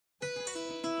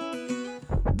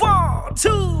1,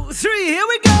 2, 3, here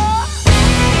we go.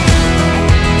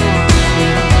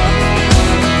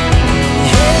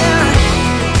 Yeah.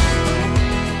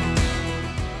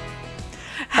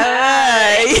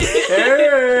 Hi.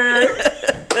 Hey.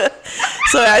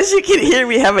 So as you can hear,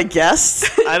 we have a guest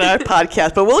on our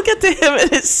podcast, but we'll get to him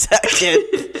in a second.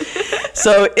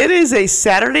 So it is a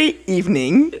Saturday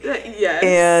evening. Yes.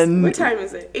 And what time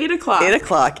is it? 8 o'clock. 8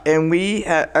 o'clock, and we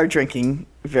are drinking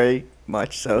very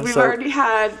much so. We've so already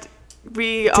had,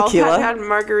 we all tequila, had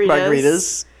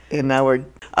margaritas. And now we're,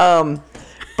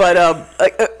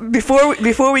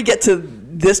 before we get to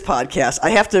this podcast, I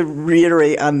have to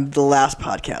reiterate on the last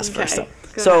podcast first.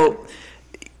 So ahead.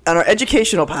 on our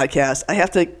educational podcast, I have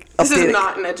to This update is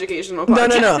not an educational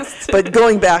podcast. No. But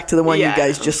going back to the one Yeah. you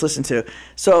guys just listened to.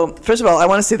 So first of all, I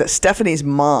want to say that Stephanie's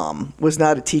mom was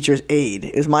not a teacher's aide.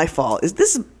 It was my fault. You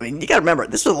got to remember,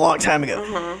 this was a long time ago.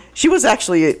 Uh-huh. She was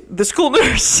actually the school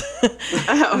nurse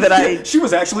She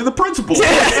was actually the principal.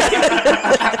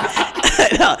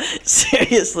 No,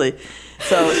 seriously.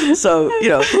 So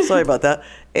sorry about that.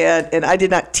 And I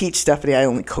did not teach Stephanie. I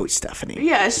only coached Stephanie.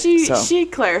 Yeah, she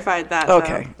clarified that.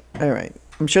 Okay. All right.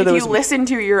 I'm sure If you listen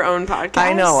to your own podcast.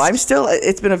 I know.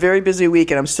 It's been a very busy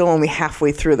week, and I'm still only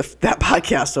halfway through that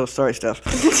podcast, so sorry, Steph.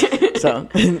 So.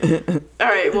 All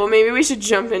right, well, maybe we should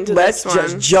jump into Let's this one.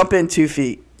 just jump in 2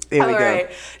 feet. There we go. All right,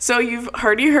 so you've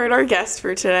already heard our guest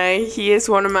for today. He is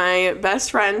one of my best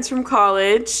friends from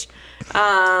college.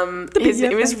 His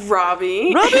name is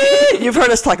Robbie. Robbie! You've heard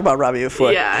us talk about Robbie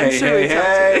before. Yeah, I'm Hey, sure we talked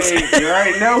about it. you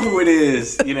already know who it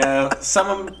is. You know,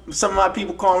 some of my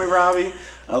people call me Robbie.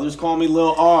 Others call me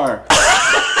Lil R.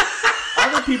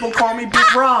 Other people call me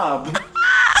Big Rob.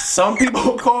 Some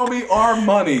people call me R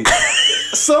Money.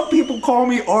 Some people call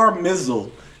me R Mizzle.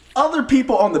 Other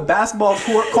people on the basketball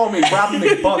court call me Robbie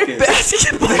McBucket.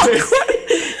 Basketball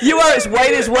court. You are as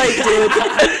white as white, dude.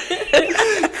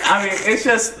 I mean, it's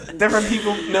just different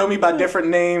people know me by different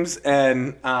names,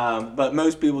 and but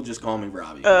most people just call me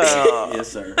Robbie. Yes,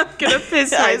 sir. I'm gonna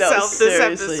piss I know, myself this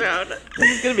seriously. episode. This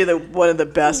is going to be one of the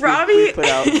best Robbie- we put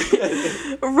out.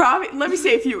 Robbie, let me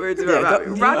say a few words about Yeah,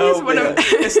 Robbie. Robbie is one man. of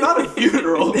It's not a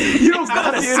funeral. You don't not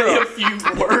gotta a say funeral. a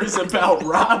few words about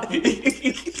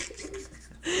Robbie.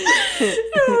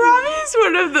 Robbie is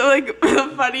one of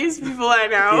the funniest people I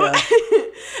know,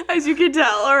 as you can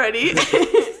tell already.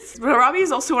 But Robbie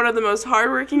is also one of the most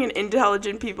hardworking and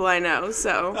intelligent people I know.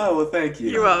 So Oh well, thank you.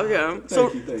 you're welcome.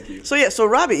 Thank you. So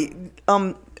Robbie,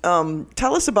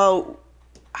 tell us about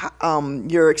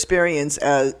your experience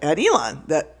at Elon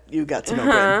that you got to know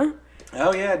Brandon.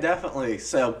 Oh yeah, definitely.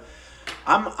 So,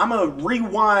 I'm a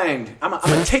rewind. I'm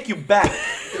gonna take you back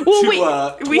Well,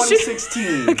 to we should-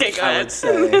 2016. Okay, go I ahead. would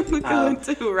say. Go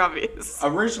into who Robbie is.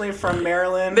 Originally from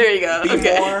Maryland. There you go, Be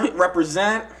okay. more,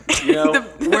 represent. You know,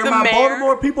 where the my mayor.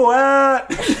 Baltimore people at?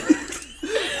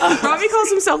 Robbie calls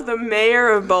himself the mayor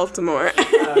of Baltimore.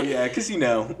 Yeah, because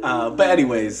but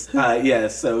anyways, yeah,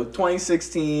 so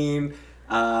 2016,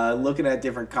 looking at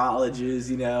different colleges,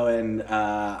 and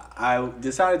I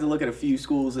decided to look at a few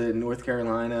schools in North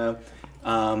Carolina,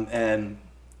 and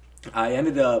I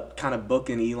ended up kind of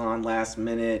booking Elon last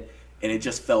minute, and it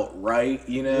just felt right,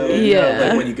 Yeah.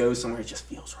 like when you go somewhere, it just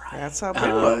feels right. That's how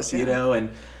it was, yeah. and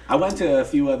I went to a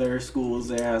few other schools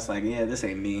there. I was like, yeah, this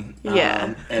ain't me.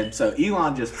 Yeah. And so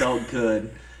Elon just felt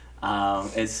good.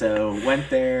 And so went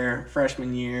there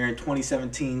freshman year,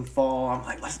 2017 fall. I'm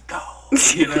like, let's go.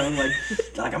 I'm like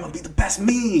I'm gonna be the best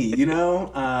me, And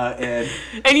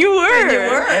and you were. And you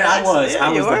were. and I was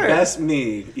Yeah, you the were. best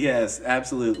me. Yes,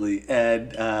 absolutely.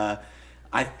 And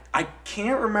I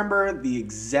can't remember the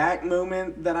exact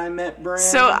moment that I met Brandon.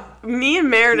 So me and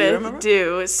Meredith remember?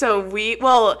 do. So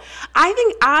I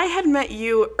think I had met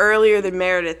you earlier than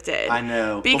Meredith did. I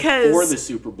know, because before the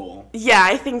Super Bowl. Yeah,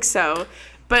 I think so.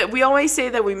 But we always say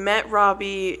that we met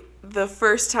Robbie the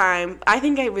first time. I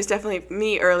think it was definitely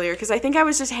me earlier because I think I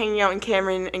was just hanging out in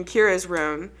Cameron and Kira's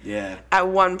room. Yeah. At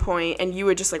one point, and you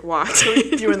had just walked.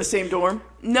 You were in the same dorm?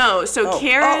 No, so Oh.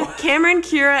 Cameron,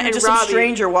 Kira, and Just Robbie. some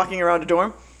stranger walking around a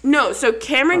dorm? No, so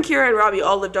Cameron, Kira, and Robbie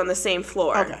all lived on the same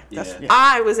floor. Okay. Yeah.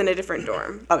 I was in a different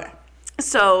dorm. Okay.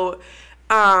 So,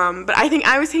 but I think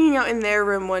I was hanging out in their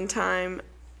room one time.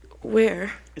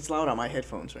 Where? It's loud on my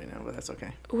headphones right now, but that's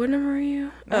okay. What number are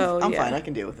you? I'm fine. I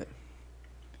can deal with it.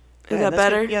 Is that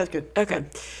better? Yeah, that's good. Okay.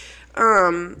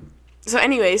 So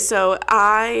anyway, so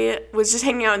I was just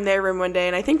hanging out in their room one day,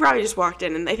 and I think Robbie just walked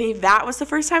in, and I think that was the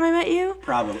first time I met you.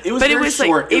 Probably. It was But it very was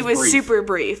short. it was brief. super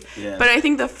brief. Yeah. But I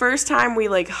think the first time we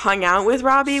hung out with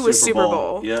Robbie was Super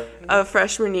Bowl Yep. of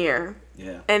freshman year.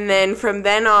 Yeah. And then from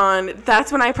then on,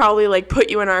 that's when I probably put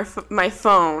you in my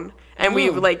phone And we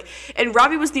were like, and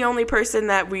Robbie was the only person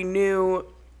that we knew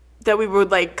that we were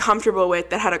like comfortable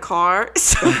with that had a car.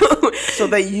 So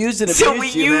they used it. So we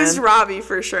used Robbie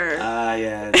for sure.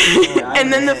 Yeah.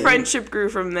 And then the friendship grew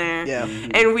from there. Yeah.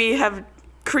 And we have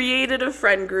created a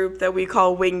friend group that we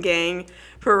call Wing Gang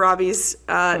for Robbie's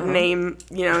name.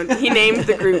 You know, he named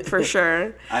the group for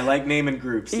sure. I like naming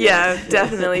groups. Yeah,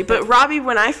 definitely. But Robbie,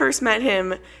 when I first met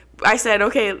him, I said,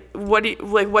 "Okay,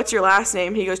 what's your last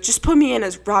name?" He goes, "Just put me in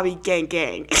as Robbie Gang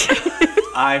Gang."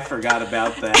 I forgot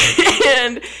about that.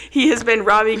 And he has been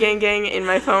Robbie Gang Gang in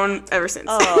my phone ever since.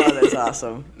 Oh, that's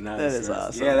awesome. Nice, that is nice.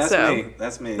 awesome. Yeah, that's So, me.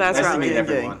 That's me. that's nice Robbie to meet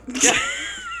Gang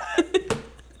everyone.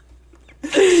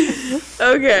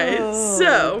 Okay,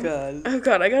 so God. oh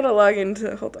god, I gotta log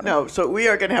into. Hold on. No, so we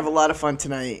are going to have a lot of fun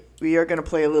tonight. We are going to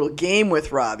play a little game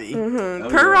with Robbie. Per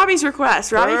yeah. Robbie's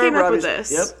request, Robbie came up with Robbie's-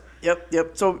 this.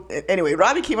 Yep. So anyway,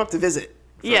 Robbie came up to visit.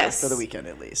 Yes. For the weekend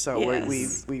at least. So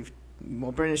Yes.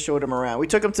 well, Brendan showed him around. We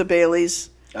took him to Bailey's.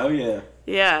 Oh yeah.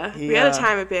 Yeah, we had a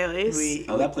time at Bailey's.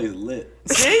 Oh, that place is lit.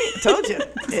 See, I told you,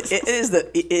 it is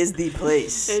the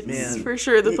place. It's man. for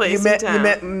sure the place You met, in town. you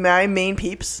met my main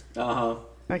peeps. Uh-huh.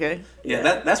 Okay.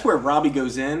 Yeah, that's where Robbie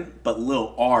goes in, but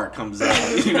Lil R comes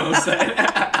out. You know what I'm saying?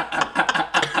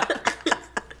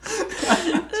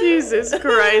 Jesus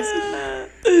Christ.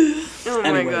 Oh my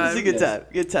Anyways, god. It's a good time.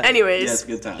 Good time. Anyways, Yes,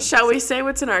 good time. shall we say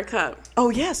what's in our cup? Oh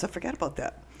yes, I forgot about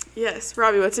that. Yes,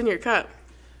 Robbie, what's in your cup?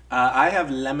 I have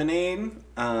lemonade.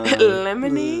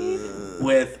 Lemonade?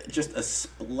 With just a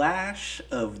splash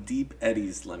of Deep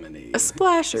Eddy's lemonade. A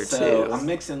splash or So two. I'm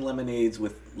mixing lemonades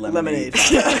with lemonade.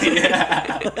 Lemonade.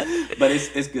 Yeah. But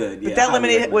it's good. Yeah, But that highly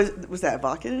lemonade recommend. was that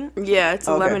vodka in it? Yeah, it's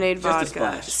a Okay. lemonade Just a vodka.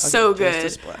 splash. So Okay, just a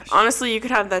good. splash. Honestly, you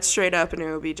could have that straight up and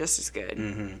it would be just as good.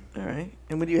 All right.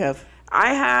 And what do you have?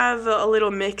 I have a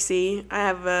little mixy. I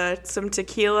have some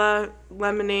tequila,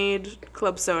 lemonade,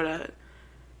 club soda.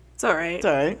 It's all right. It's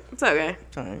all right. It's okay.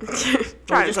 It's all right.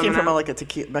 Try We just some came from now. like a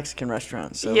Mexican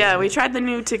restaurant. So Yeah, we tried the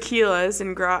new tequilas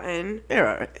in Groton. they're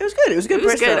all right. It was good. It was a good. It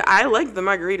was price good. for- I like the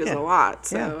margaritas Yeah. a lot,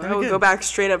 so Yeah, I they're would good. go back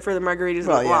straight up for the margaritas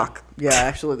Well, and the guac. yeah.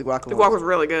 Actually, the guac. The guac was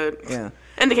really good. Yeah.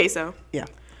 And the queso. Yeah.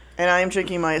 And I am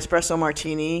drinking my espresso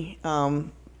martini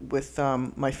with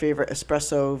my favorite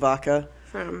espresso vodka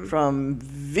from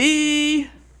V.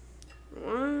 I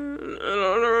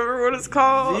don't remember what it's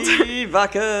called. V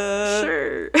vodka.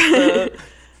 Sure.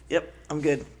 Yep, I'm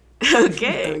good.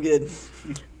 Okay. I'm good.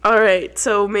 All right,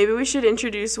 so maybe we should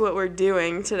introduce what we're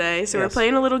doing today. So we're Yes.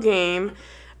 playing a little game,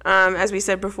 as we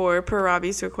said before, per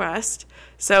Robbie's request.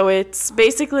 So it's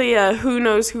basically a who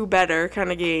knows who better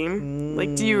kind of game.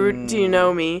 Like, do you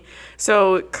know me?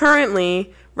 So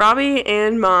currently, Robbie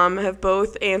and Mom have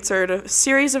both answered a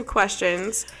series of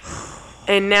questions.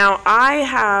 And now I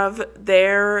have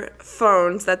their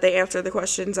phones that they answer the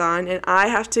questions on, and I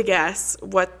have to guess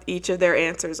what each of their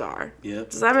answers are. Yep.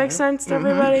 Does that make sense to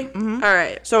everybody? All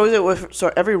right. So is it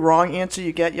so every wrong answer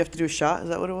you get, you have to do a shot? Is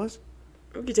that what it was?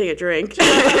 We can take a drink.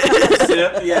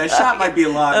 Sip. Yeah, a shot might be a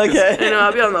lot. 'cause I know,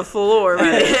 I'll be on the floor by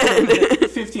the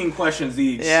end. 15 questions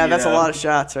each. Yeah, that's a you know. lot of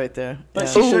shots right there. But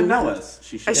Yeah. she should know us.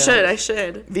 She should. I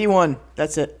should. V1,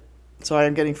 that's it. So I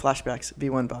am getting flashbacks.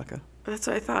 V1 vodka. That's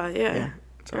what I thought, yeah. Yeah,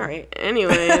 All right.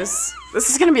 Anyways, this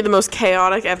is going to be the most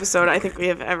chaotic episode I think we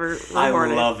have ever I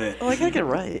recorded. love it. Oh, I gotta get it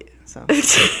right. So,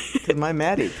 because my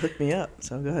Maddie hooked me up.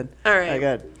 So go ahead. All right. I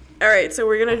got. All right, so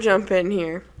we're going to jump in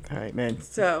here. All right, man.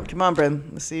 So, Come on, Bren.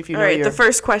 Let's see if you all know right, your. the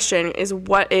first question is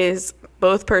what is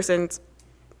both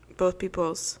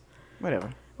people's,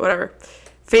 whatever,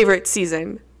 favorite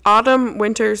season? Autumn,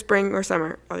 winter, spring, or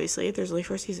summer? Obviously, there's only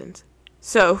 4 seasons.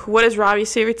 So, what is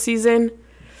Robbie's favorite season?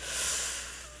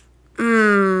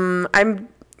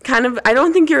 I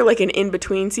don't think you're like an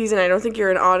in-between season. I don't think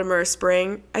you're an autumn or a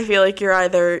spring. I feel like you're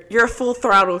a full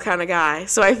throttle kind of guy.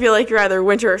 So I feel like you're either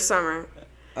winter or summer.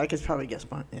 I could probably guess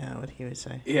what he would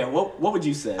say. Yeah, what would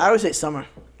you say? I would say summer.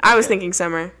 I was thinking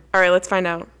summer. All right, let's find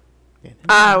out.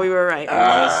 We were right.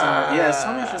 Yeah,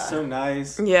 summer's just so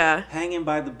nice. Yeah. Hanging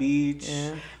by the beach.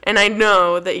 Yeah. And I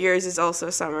know that yours is also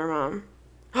summer, Mom.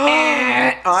 See,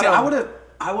 I would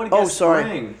have guessed sorry.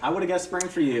 spring. I would have guessed spring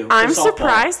for you. I'm for softball.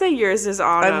 surprised that yours is I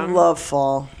autumn. love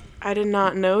fall. I did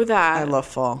not know that. I love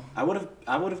fall. I would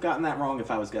have gotten that wrong if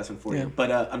I was guessing for Yeah. you.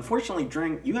 But unfortunately,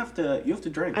 you have to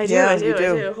drink. I do, Yeah, I do, you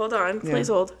do. I do. Hold on. Please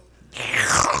hold.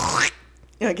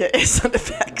 Yeah, okay. Sound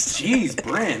effects. Jeez,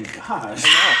 Bryn, gosh.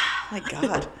 My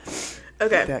God.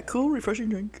 Okay. That cool, refreshing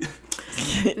drink.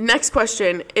 Next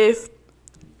question. If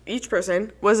each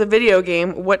person was a video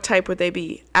game, what type would they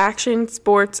be? Action,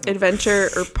 sports, adventure,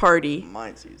 or party?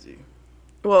 Mine's easy.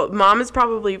 Well, Mom is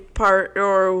probably part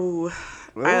or Ooh,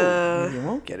 you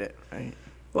won't get it right.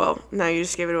 Well, now you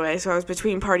just gave it away. So I was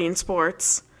between party and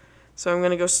sports. So I'm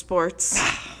going to go sports.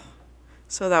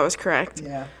 So that was correct.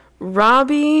 Yeah.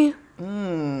 Robbie.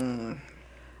 I'm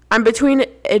between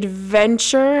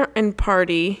adventure and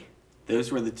party.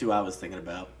 Those were the two I was thinking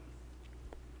about.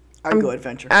 I'd go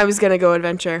adventure. I was going to go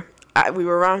adventure. We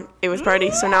were wrong. It was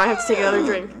party. So now I have to take another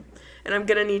drink. And I'm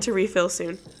going to need to refill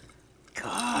soon.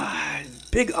 God,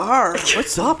 Big R.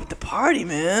 What's up with the party,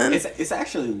 man? It's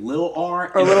actually Lil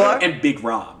R Or Lil R? and Big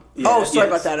Rob. Yeah, Oh, sorry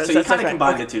about that. So you That's kind of okay.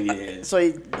 combined the two, yeah. So,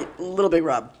 Little Big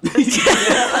Rob.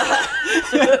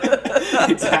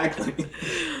 Exactly.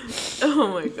 Oh,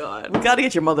 my God. We got to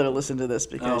get your mother to listen to this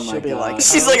because Oh my she'll be God. like,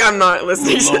 She's like, I'm not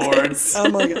listening to Lord. this. oh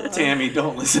my God. Tammy,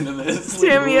 don't listen to this.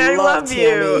 Tammy, I love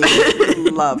you. Tammy.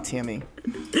 Love Tammy.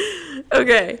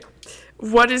 Okay.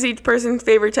 What is each person's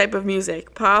favorite type of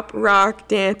music? Pop, rock,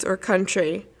 dance, or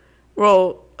country?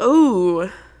 Well, ooh.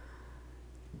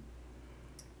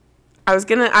 I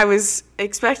was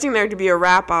expecting there to be a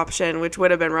rap option, which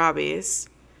would have been Robbie's.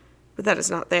 But that is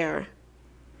not there.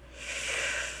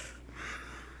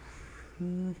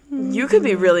 You could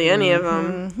be really any of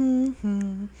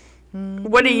them.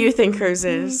 What do you think hers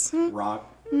is? Rock.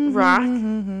 Rock?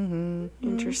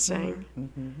 Interesting.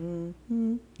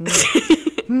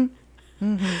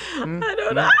 I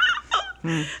don't know.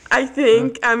 I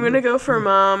think I'm going to go for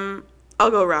Mom.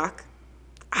 I'll go rock.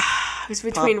 I was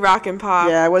between Pop. rock and pop.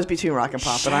 Yeah, I was between rock and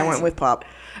pop, but I went with pop.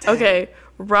 Okay,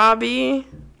 Robbie.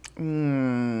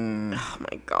 Mm. Oh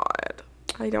my God.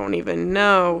 I don't even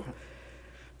know.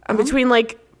 I'm between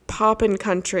like pop and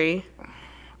country.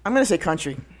 I'm going to say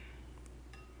country.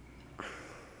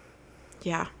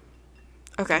 Yeah.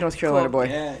 Okay. North Carolina cool. boy.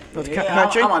 Yeah, North yeah,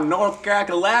 country? I'm a North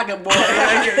Carolina boy.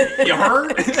 You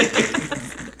heard?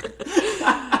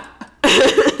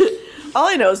 All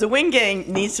I know is the Wing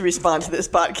Gang needs to respond to this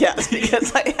podcast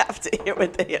because I have to hear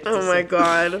what they have to Oh my say.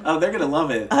 God. Oh, they're gonna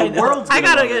love it. I The know. world's I gonna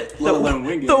gotta love get it, let alone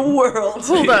Wing The Gang. world.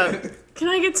 Hold up. Can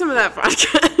I get some of that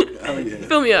vodka? Oh yeah.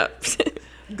 Fill me up.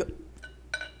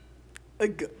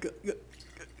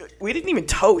 We didn't even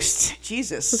toast.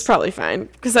 Jesus. It's probably fine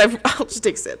because I'll just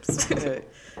take sips. Okay.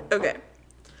 Okay.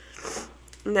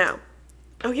 Now.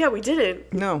 Oh yeah, we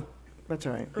didn't. No, that's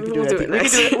all right. We can We'll do do it it at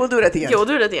next. the end. We'll do it at the end. Yeah, we'll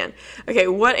do it at the end. Okay,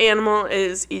 what animal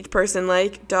is each person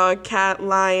like? Dog, cat,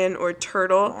 lion, or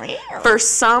turtle? For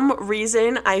some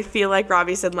reason, I feel like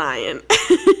Robbie said lion.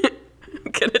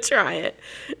 I'm gonna try it.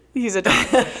 He's a dog.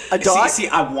 A dog? See,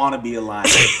 I want to be a lion.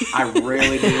 I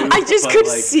really do. I just but, could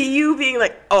like, see you being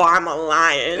like, oh, I'm a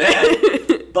lion.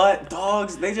 But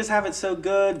dogs, they just have it so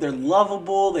good. They're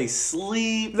lovable. They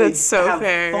sleep. That's they so have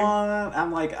fair. Fun.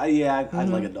 I'm like, I'd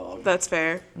like a dog. That's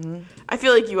fair. I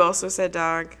feel like you also said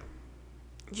dog.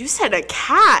 You said a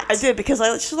cat. I did because I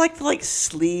just like to like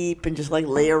sleep and just like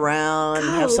lay around and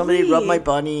have somebody rub my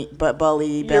belly. Your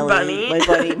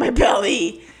bunny? My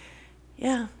belly.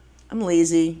 Yeah, I'm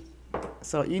lazy.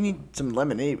 So you need some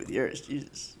lemonade with yours.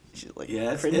 Jesus. She's like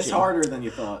Yeah, it's cringing. harder than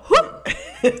you thought.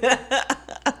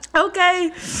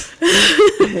 Okay.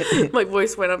 My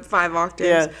voice went up 5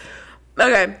 octaves. Yeah.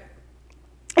 Okay.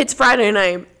 It's Friday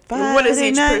night. What is Friday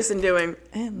each night. person doing?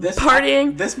 This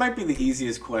Partying? This might be the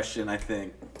easiest question, I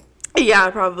think. Yeah,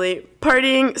 probably.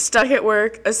 Partying, stuck at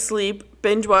work, asleep,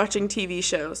 binge watching TV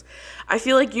shows. I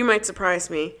feel like you might surprise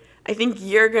me. I think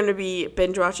you're going to be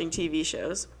binge watching TV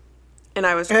shows. And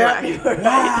I was correct.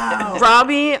 Wow.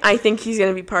 Robbie, I think he's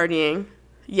going to be partying.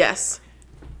 Yes.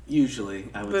 Usually,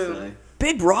 I would Boom. say.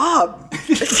 Big Rob.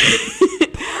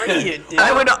 Partying, dude.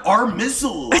 Our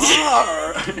missiles.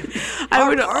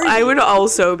 I would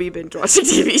also be binge watching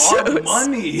TV Our shows.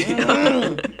 money.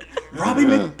 Robbie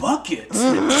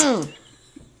McBuckets.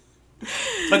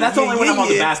 But that's only when I'm on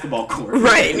the basketball court.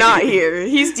 Right, not here.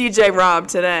 He's DJ Rob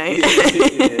today.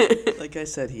 Yeah. Like I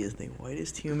said, he is the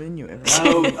whitest human you ever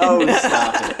Oh,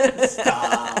 stop it.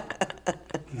 Stop.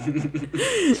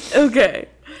 Okay.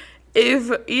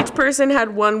 If each person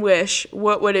had one wish,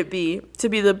 what would it be? To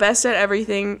be the best at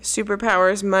everything,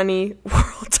 superpowers, money,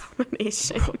 world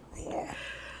domination.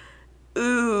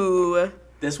 Ooh.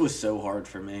 This was so hard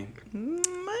for me. Could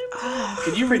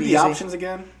Could you read the options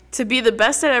again? To be the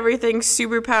best at everything,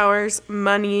 superpowers,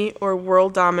 money, or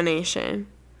world domination.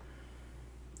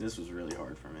 This was really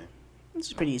hard for me. This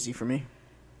is pretty easy for me.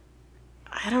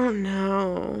 I don't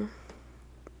know.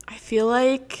 I feel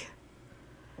like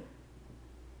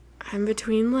I'm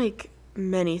between like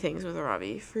many things with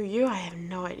Robbie. For you, I have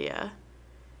no idea.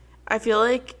 I feel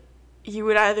like you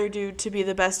would either do to be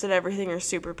the best at everything or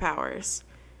superpowers.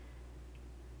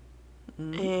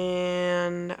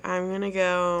 And I'm going to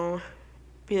go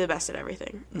be the best at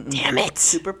everything. Damn it.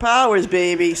 Superpowers,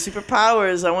 baby.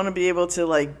 Superpowers. I want to be able to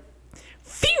like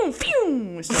Phew, phew,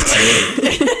 Fume.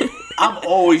 I'm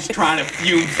always trying to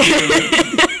fume.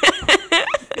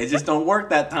 It just don't work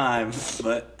that time,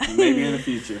 but maybe in the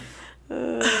future.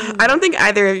 I don't think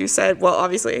either of you said, well,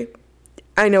 obviously,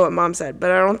 I know what Mom said, but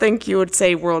I don't think you would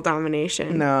say world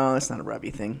domination. No, that's not a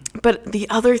Robbie thing. But the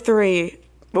other three,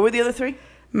 What were the other three?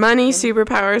 money,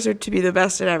 superpowers, or to be the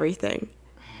best at everything.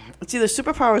 It's either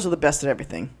superpowers or the best at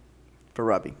everything for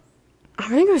Robbie.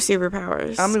 I'm going to go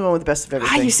superpowers. I'm the one with the best of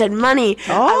everything. You said money.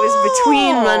 I was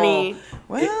between money.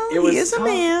 Well, It was he is a tough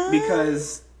man.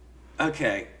 because,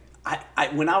 okay, I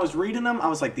when I was reading them, I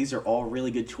was like, these are all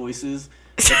really good choices.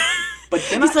 But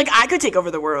then He's like, I could take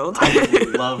over the world. I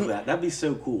would love that. That'd be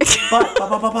so cool.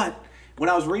 But when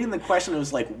I was reading the question, it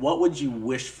was like, what would you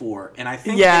wish for? And I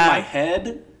think in my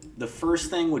head, the first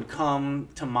thing would come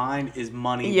to mind is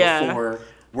money before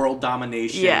world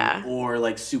domination or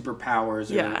like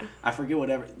superpowers or I forget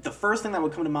whatever. The first thing that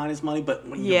would come to mind is money, but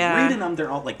when you're reading them,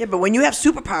 they're all like... Yeah, but when you have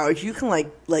superpowers, you can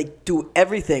like do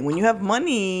everything. When you have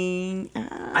money...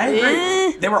 I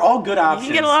agree. They were all good options.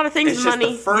 You can get a lot of things it's with just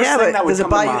money. The first thing but that would does it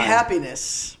come buy to you mind.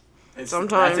 happiness?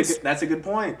 Sometimes. That's a good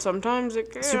point. Sometimes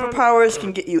it can. Superpowers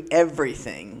can get you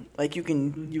everything. Like you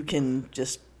can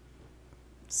just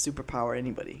superpower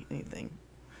anybody, anything.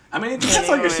 I mean, it depends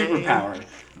on your superpower.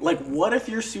 Like, what if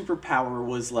your superpower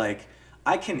was like,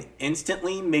 I can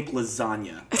instantly make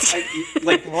lasagna?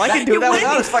 Well, I can do that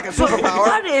without his fucking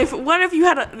superpower. What if you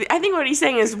had I think what he's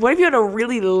saying is, what if you had a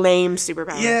really lame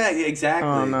superpower? Yeah, exactly.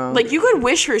 Oh, no. Like, you could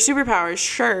wish for superpowers,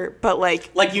 sure, but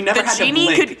like you never the had to genie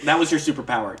blink. That was your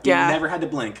superpower. You never had to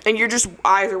blink. And your just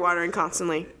eyes are watering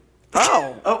constantly.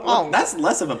 Oh, that's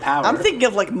less of a power. I'm thinking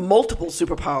of like multiple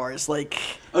superpowers. Like,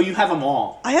 oh, you have them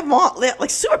all. I have them all. Like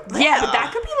super. Yeah, but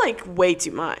that could be like way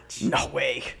too much. No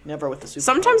way. Never with the superpower.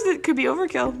 Sometimes it could be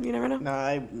overkill. You never know.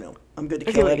 No. I'm good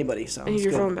to kill anybody. So I need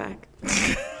your phone back.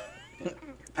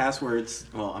 Passwords.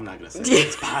 Well, I'm not gonna say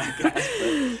it's podcast,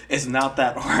 but it's not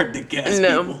that hard to guess.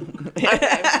 No.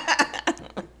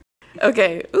 People.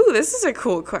 Okay. Ooh, this is a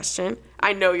cool question.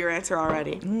 I know your answer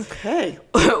already. Okay.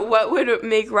 What would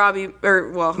make Robbie,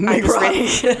 I'm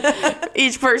just reading.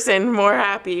 Each person more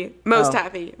happy, most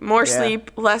happy, more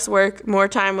sleep, less work, more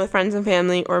time with friends and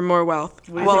family, or more wealth?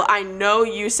 Well, I know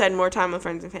you said more time with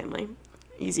friends and family.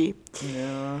 Easy.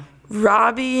 Yeah.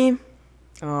 Robbie.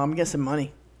 Oh, I'm guessing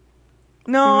money.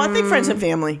 No, I think friends and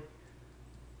family.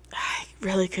 I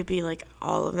really could be like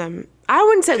all of them. I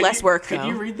wouldn't say less work, though. Could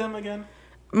you read them again?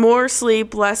 More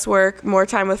sleep, less work, more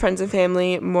time with friends and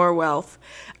family, more wealth.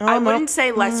 I wouldn't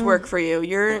say less work for you.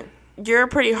 You're a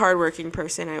pretty hardworking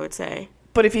person, I would say.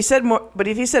 But if he said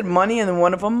money and then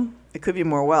one of them, it could be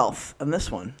more wealth. And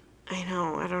this one. I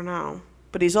know. I don't know.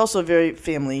 But he's also very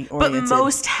family oriented. But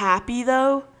most happy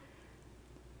though.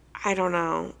 I don't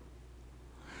know.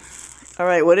 All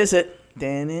right, what is it?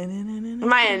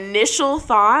 My initial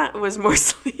thought was more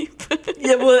sleep.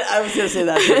 Yeah, well, I was gonna say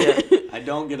that. Yeah. I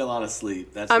don't get a lot of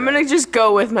sleep. I'm gonna just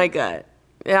go with my gut.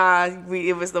 Yeah,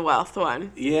 it was the wealth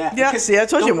one. Yeah. Yeah. See, I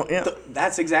told you. Yeah.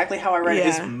 That's exactly how I read it.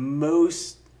 Yeah. Is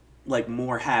most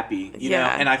more happy, you know.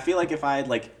 And I feel like if I had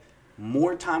like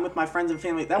more time with my friends and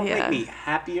family, that would make me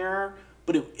happier.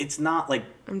 But it's not like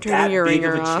I'm turning that your big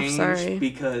ringer of a off, change sorry.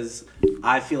 because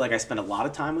I feel like I spend a lot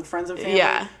of time with friends and family.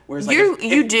 Yeah. Whereas like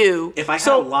you do. If I had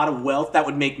a lot of wealth, that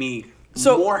would make me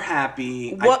more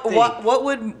happy.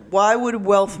 Why would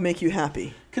wealth make you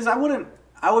happy? Because I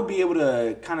would be able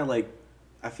to kind of like,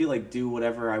 I feel like do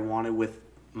whatever I wanted with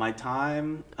my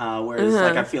time. Whereas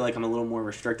like I feel like I'm a little more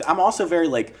restricted. I'm also very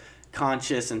like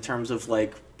conscious in terms of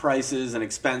like prices and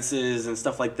expenses and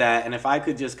stuff like that. And if I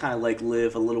could just kind of like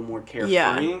live a little more carefree,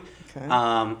 Okay. and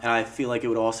I feel like it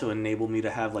would also enable me to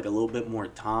have like a little bit more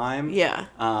time. Yeah.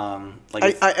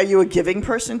 Are you a giving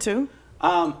person too?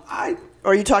 Or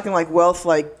are you talking like wealth,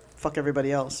 like fuck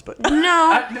everybody else? But No,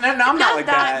 I'm not like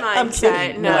that. mindset. I'm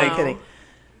kidding. No, I'm kidding.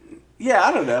 Yeah,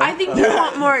 I don't know. I think you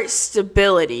want more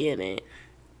stability in it.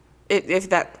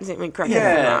 If that, I mean, correct me if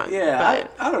I'm wrong. Yeah.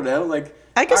 But I don't know. Like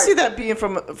I can see that being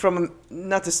from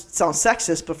not to sound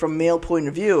sexist, but from male point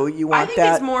of view, you want I think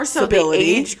that it's more so stability.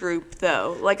 the age group,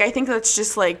 though. Like, I think that's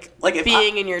just like if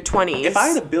being in your 20s. If I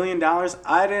had $1 billion,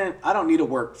 I don't need to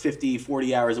work 50,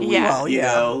 40 hours a week. Yeah. Well, you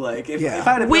know, like if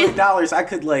I had $1 billion, I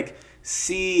could like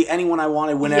see anyone I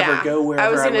wanted whenever, go wherever.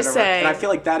 I was gonna whatever. say, and I feel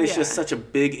like that is just such a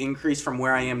big increase from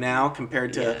where I am now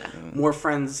compared to more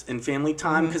friends and family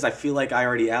time because I feel like I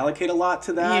already allocate a lot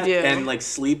to that. You do. And like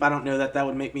sleep, I don't know that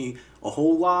would make me a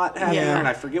whole lot happier. And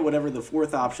I forget whatever the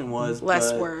fourth option was.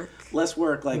 Less but work. Less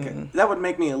work, like that would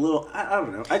make me a little. I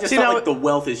don't know. I just felt like the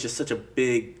wealth is just such a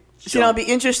big See, it'll be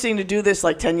interesting to do this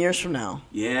like 10 years from now.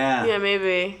 Yeah. Yeah,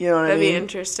 maybe. You know what I That'd mean? be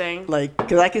interesting. Like,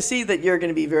 because I can see that you're going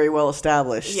to be very well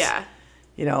established. Yeah.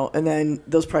 You know, and then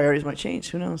those priorities might change.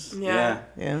 Who knows? Yeah.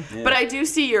 Yeah. But I do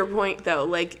see your point, though.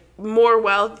 Like, more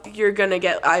wealth, you're going to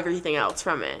get everything else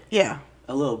from it. Yeah.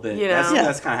 A little bit. You know?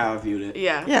 That's kind of how I viewed it.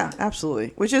 Yeah. Yeah,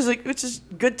 absolutely. Which is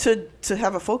good to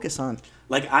have a focus on.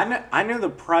 Like, I know the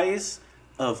price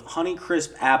of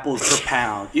Honeycrisp apples per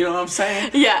pound. You know what I'm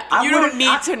saying? Yeah, you don't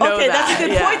need to know okay, that. that's a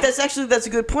good Yeah. point. That's a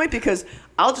good point because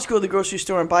I'll just go to the grocery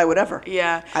store and buy whatever.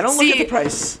 Yeah. I don't look at the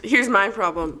price. Here's my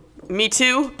problem. Me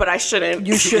too, but I shouldn't.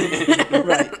 You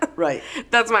shouldn't. Right.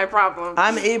 That's my problem.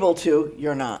 I'm able to.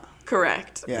 You're not.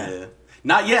 Correct. Yeah.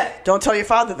 Not yet. Don't tell your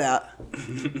father that.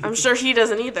 I'm sure he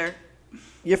doesn't either.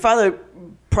 Your father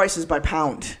prices by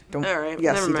pound. Don't. All right,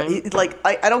 Yes. never mind.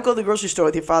 I don't go to the grocery store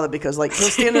with your father because like he'll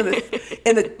stand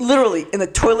literally in the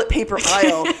toilet paper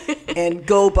aisle and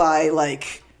go by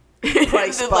like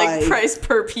price The, by price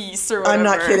per piece or whatever. I'm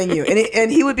not kidding you,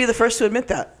 and he would be the first to admit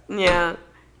that. Yeah.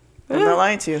 I'm not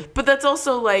lying to you. But that's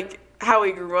also like how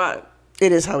we grew up.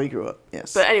 It is how he grew up.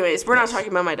 Yes. But anyways, we're not talking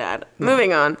about my dad.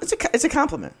 Moving on. It's a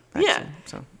compliment. Actually, Yeah.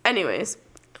 So. Anyways,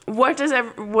 what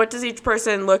does each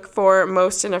person look for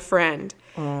most in a friend?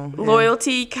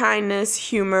 Loyalty, kindness,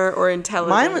 humor, or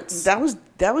intelligence? There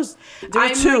were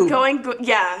I'm two.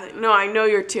 No, I know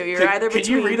you're two. You're either between. Could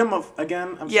you read them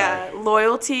again? I'm sorry.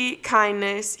 Loyalty,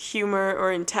 kindness, humor,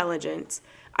 or intelligence.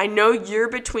 I know you're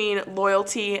between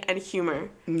loyalty and humor.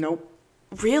 Nope.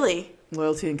 Really?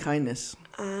 Loyalty and kindness.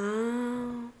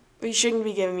 You shouldn't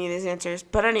be giving me these answers.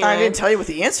 But anyway. I didn't tell you what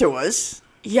the answer was.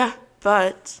 Yeah,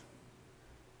 but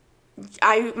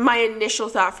my initial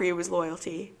thought for you was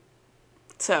loyalty.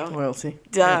 So. Loyalty.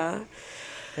 Duh.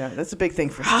 Yeah, that's a big thing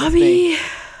for Robbie.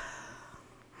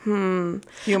 Humor.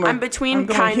 I'm between I'm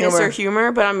going kindness humor. or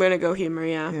humor, but I'm going to go humor,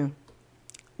 yeah. Yeah.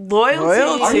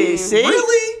 Loyalty. See?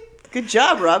 Really? Good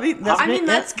job, Robbie.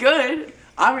 That's good.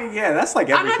 I mean, yeah, that's like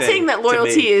everything. I'm not saying that to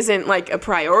loyalty me. isn't like a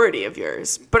priority of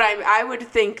yours, but I would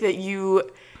think that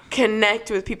you connect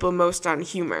with people most on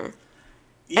humor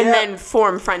and then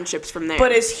form friendships from there.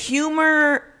 But is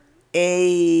humor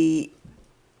a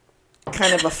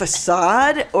kind of a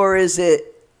facade, or is it?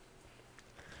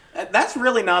 That's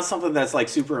really not something that's like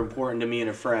super important to me and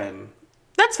a friend.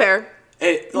 That's fair.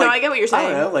 I get what you're saying.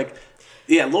 I don't know, like,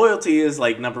 yeah, loyalty is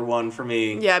like number one for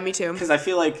me. Yeah, me too. Because I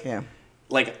feel like, Yeah.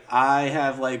 like I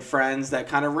have like friends that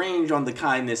kind of range on the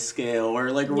kindness scale,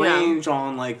 or like range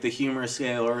on like the humor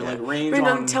scale, or like range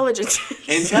on intelligence.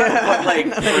 But like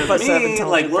for Plus I have me, intelligent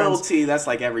like friends. loyalty, that's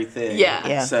like everything.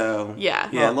 Yeah. So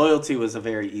Yeah. loyalty was a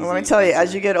very easy. I want to tell you,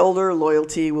 as you get older,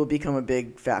 loyalty will become a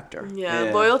big factor.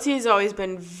 Yeah, loyalty has always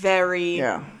been very.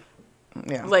 Yeah.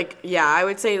 I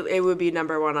would say it would be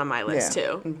number one on my list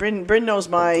too. And Bryn knows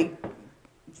my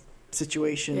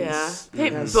situations. Yeah.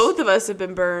 Hey, Yes. both of us have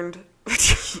been burned.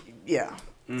 Yeah.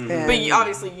 But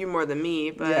obviously you more than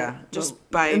me, but just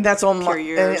by and that's all pure my,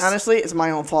 years. and honestly, it's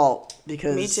my own fault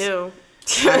because Me too.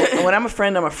 when I'm a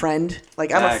friend, I'm a friend.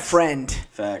 Like I'm a Facts. friend,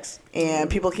 Facts. and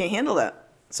people can't handle that.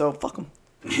 So fuck them.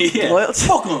 Yeah. Loyalty.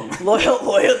 Fuck 'em.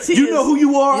 Loyalty. You know who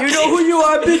you are. You know who you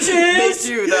are, They bitches.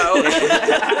 do though.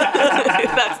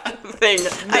 That's the thing.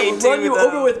 I They will do run you though.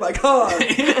 over with my car.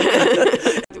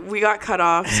 We got cut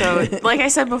off, so like I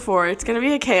said before, it's gonna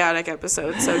be a chaotic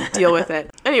episode, so deal with it.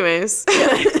 Anyways,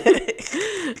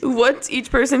 what's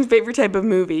each person's favorite type of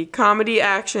movie? Comedy,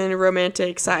 action,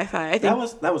 romantic, sci-fi? I think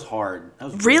That was hard.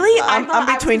 That was really. I'm I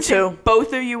was between gonna say two.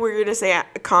 Both of you were gonna say a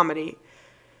comedy.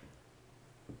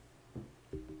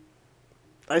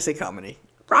 I say comedy.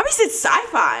 Robbie said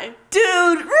sci-fi. Dude,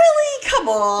 really? Come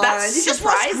on. That's you just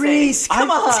watched surprising. Grease.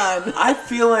 Come on. I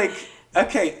feel like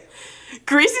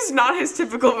Grease is not his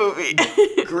typical movie.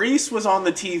 Grease was on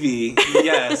the TV.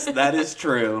 Yes, that is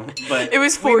true. But It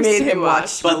was We forced made to be him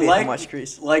watched. watch. But we made like him watch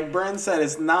Grease. like Bren said,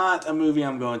 it's not a movie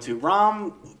I'm going to.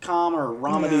 Rom-com or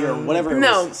romedy or whatever it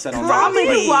No, was said on Robbie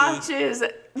Comedy. watches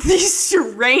the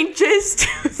strangest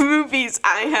movies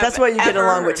I have. That's why you get ever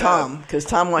along with heard of. Tom, because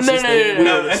Tom watches No, the no, no, no,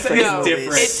 no. weirdest it's fucking different.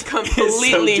 movies. It's completely It's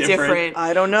so different. different.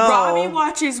 I don't know. Robbie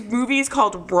watches movies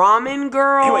called Ramen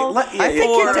Girl. I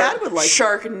think your dad would like it.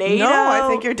 Sharknado. No, I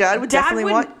think your dad would definitely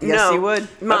want. Yes, no. he would.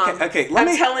 Mom, Okay, let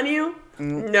I'm me- telling you,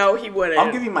 no, he wouldn't.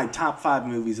 I'll give you my top 5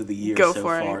 movies of the year Go so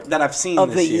for it. far that I've seen Of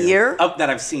this the year. year? That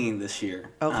I've seen this year.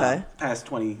 Okay. Past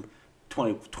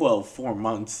 12, 4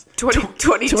 months.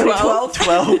 2012.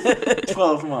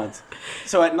 12 months.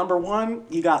 So at number 1,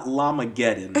 you got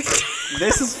Llamageddon.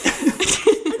 This is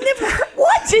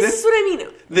What? This is what I mean.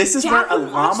 this is where a Dad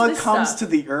would watch llama this comes stuff. to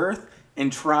the earth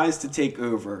and tries to take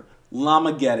over.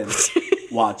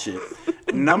 Llamageddon. Watch it.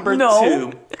 Number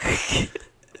No. 2,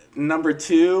 Number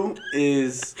 2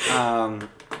 is oh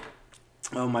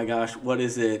my gosh, what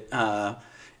is it?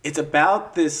 It's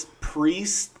about this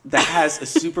priest that has a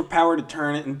superpower to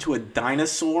turn it into a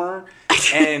dinosaur,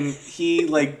 and he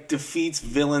like defeats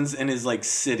villains in his like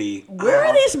city. Where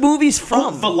are these movies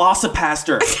from?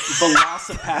 Velocipaster.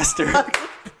 Velocipaster.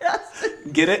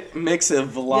 Get it? Mix of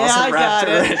Velociraptor. Yeah, I got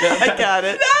it. I got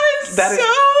it.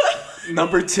 That is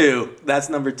number 2. That's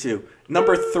number 2.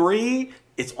 Number 3,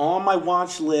 it's on my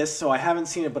watch list, so I haven't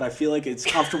seen it, but I feel like it's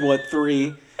comfortable at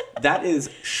 3. That is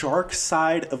Shark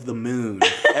Side of the Moon.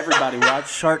 Everybody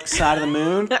watch Shark Side of the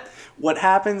Moon. What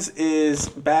happens is,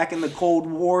 back in the Cold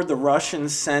War, the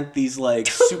Russians sent these like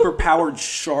superpowered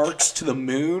sharks to the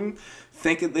moon,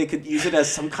 thinking they could use it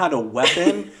as some kind of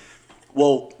weapon.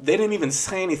 Well, they didn't even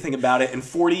say anything about it, and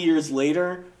 40 years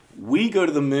later, we go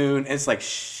to the moon, and it's like,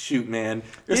 shoot, man,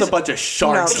 there's a bunch of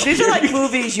sharks. No, these are like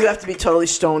movies you have to be totally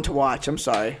stoned to watch. I'm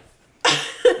sorry.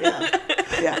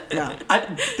 Yeah, no.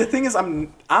 The thing is,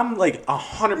 I'm like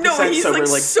 100% no, he's sober.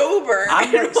 like sober.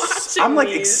 I'm like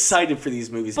excited for these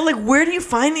movies. But like, where do you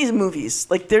find these movies?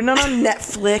 Like, they're not on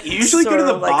Netflix. You usually go to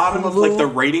the like bottom of like the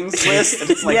ratings list, and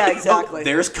it's like, yeah, exactly. Oh,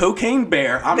 there's Cocaine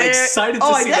Bear. I'm excited to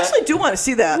see that. I actually do want to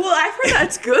see that. Well, I've heard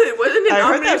that's good. Wasn't it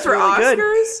nominated for really Oscars?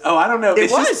 Good. Oh, I don't know. It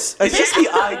was. It's just the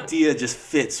idea just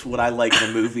fits what I like in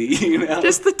the movie. You know,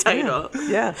 Just the title.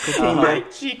 Yeah, Cocaine My Bear.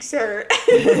 cheeks hurt.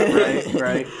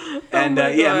 right. And my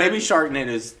yeah, God. maybe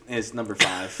Sharknado is number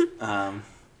 5.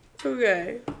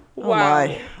 Okay. Wow. Oh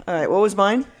my. All right, what was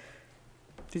mine?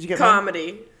 Did you get mine?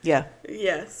 Comedy. Yeah.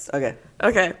 Yes. Okay.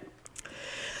 Okay.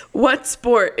 What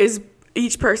sport is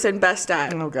each person best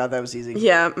at? Oh god, that was easy.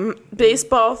 Yeah,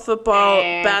 baseball, football,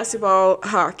 basketball,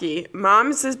 hockey.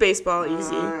 Mom says baseball,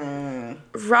 easy.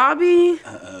 Robbie,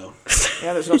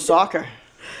 Yeah, there's no soccer.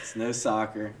 It's no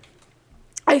soccer.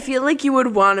 I feel like you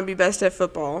would want to be best at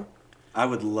football. I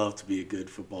would love to be a good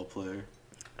football player.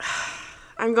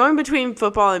 I'm going between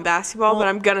football and basketball, but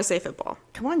I'm gonna say football.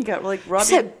 Come on, you got like You Robbie.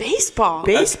 said baseball.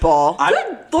 Baseball.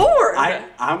 Good lord!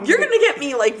 I'm You're gonna get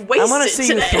me like wasted I want to see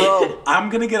today. you throw. I'm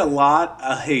gonna get a lot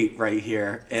of hate right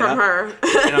here From her.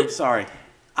 and I'm sorry.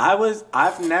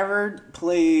 I've never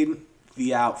played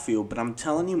the outfield, but I'm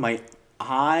telling you, my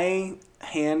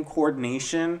eye-hand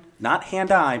coordination, not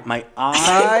hand-eye, my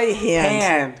Eye hand.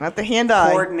 hand Not the hand-eye.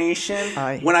 coordination.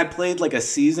 Eye. When I played like a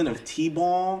season of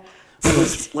t-ball,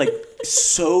 was like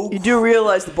so. You do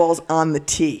realize the ball's on the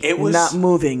tee. It was not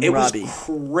moving, It Robbie. was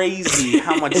crazy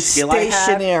how much It's skill I had.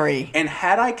 stationary. And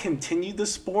had I continued the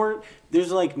sport,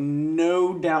 there's like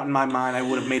no doubt in my mind I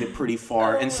would have made it pretty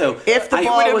far. And so If the I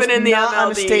ball would've was been in the not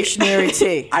on a MLB. stationary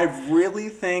tee. I really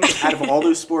think out of all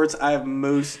those sports, I am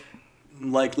most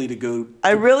likely to go.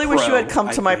 I really wish you pro, had come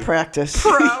I to my think. practice.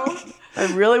 Pro. I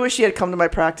really wish you had come to my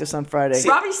practice on Friday.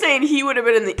 Robbie's saying he would have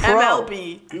been in the Pro.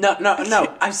 MLB.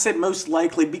 No. I said most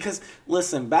likely because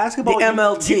listen, basketball. The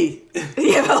MLT. The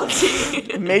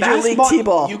MLB. Major League basketball,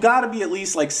 T-ball. You got to be at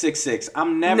least like 6'6".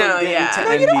 I'm never No, getting yeah. to No,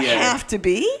 NBA. You don't have to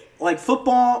be. Like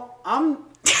football, I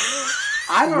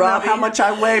don't Robbie. know how much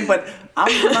I weigh, but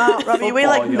I'm not. Robbie, you weigh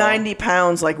like football, y'all. 90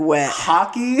 pounds, like wet.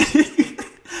 Hockey.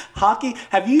 Hockey.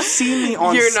 Have you seen me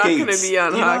on You're skates? not going to be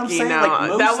on You know what I'm hockey saying? now. Like,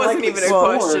 most That wasn't likely even a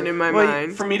sport question in my Well,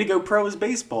 mind. for me to go pro is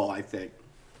baseball, I think.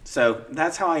 So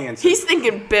that's how I answer. He's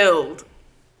thinking build.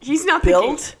 He's not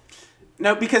Build? thinking...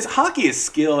 No, because hockey is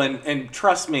skill, and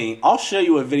trust me, I'll show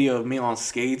you a video of me on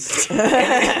skates.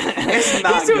 It's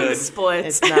not He's doing good.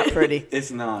 splits. It's not pretty. It's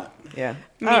not. Yeah.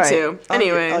 Me All right. too.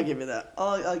 Anyway. I'll give you that.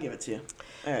 I'll give it to you.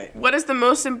 All right. What is the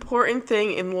most important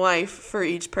thing in life for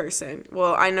each person?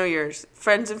 Well, I know yours.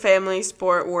 Friends and family,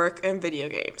 sport, work, and video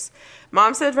games.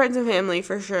 Mom said friends and family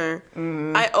for sure.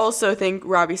 Mm-hmm. I also think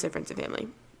Robbie said friends and family.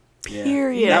 Yeah.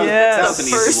 Period. That was- Yes. that was an The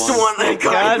easy first one I got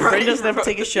God, right Brady doesn't have to from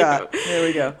take a you. shot. There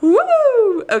we go.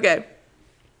 Woo! Okay.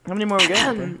 How many more we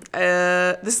got?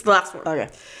 This is the last one. Okay.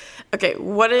 Okay,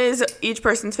 what is each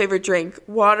person's favorite drink?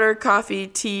 Water, coffee,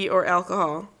 tea, or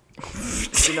alcohol?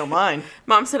 You know mine.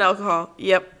 Mom said alcohol.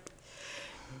 Yep.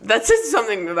 That says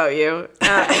something about you.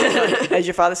 As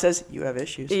your father says, you have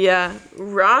issues. Yeah.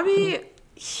 Robbie, I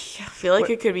feel like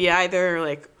it could be either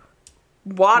like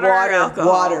water or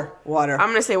alcohol. Water. I'm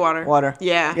going to say water. Water.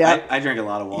 Yeah. Yeah. I drink a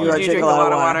lot of water. You do drink a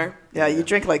lot of water. Yeah, you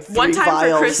drink like 3 One time for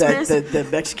vials at Christmas- the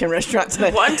Mexican restaurant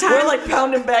tonight. One time- We're like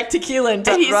pounding back tequila, and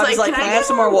And he's Robbie's like, like, "Can can I I have get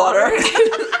some more more water?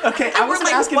 Okay, I We're wasn't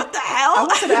like, asking. what the hell? I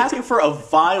wasn't asking for a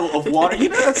vial of water. You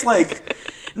know, that's like.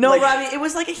 No, Like- Robbie, it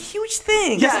was like a huge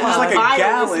thing. Yeah, it was like a vial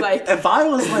gallon. is like- A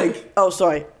vial is like. Oh,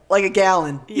 sorry. Like a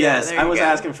gallon. Yes, there I you was go.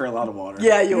 asking for a lot of water.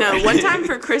 Yeah, you No, were. one time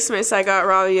for Christmas, I got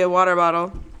Robbie a water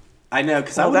bottle. I know,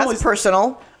 because Oh, that's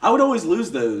personal. I would always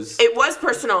lose those. It was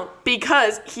personal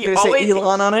because he Did it always... say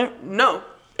Elon on it? No.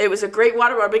 It was a great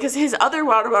water bottle because his other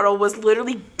water bottle was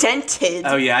literally dented.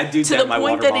 Oh, yeah, I do to the dent my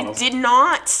point water that bottles. it did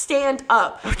not stand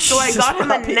up. So I Jesus, got him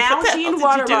a Robbie, what the hell Nalgene did you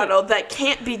water do? bottle that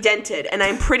can't be dented, and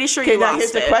I'm pretty sure Okay, he now lost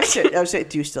here's the it. question. I was saying,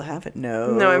 do you still have it?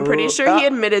 No. No, I'm pretty sure he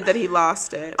admitted that he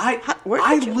lost it. where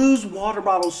I did you- lose water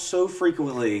bottles so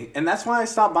frequently, and that's why I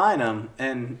stopped buying them.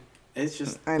 And it's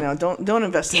just I know. Don't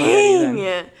invest in Dang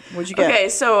that. it. What'd you get? Okay,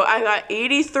 so I got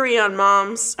 83 on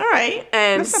Mom's All right.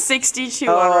 and That's not- 62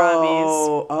 on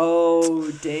Robbie's.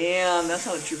 Oh, damn. That's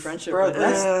not a true friendship. bro, right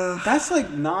there. that's like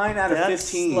 9 out of That's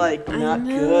 15. like not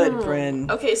good, Bryn.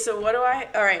 Okay, so what do I?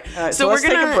 All right. right, so so we're let's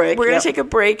take gonna a break, we're gonna yep. take a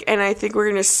break, and I think we're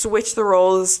gonna switch the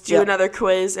roles, do Yep. another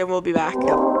quiz, and we'll be back.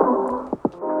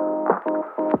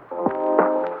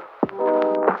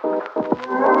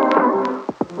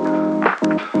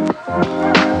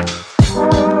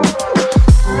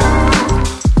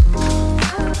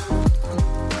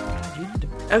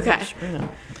 Okay.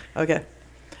 Okay.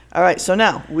 All right. So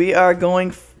now we are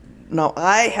going. Now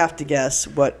I have to guess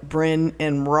what Bryn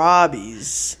and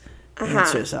Robbie's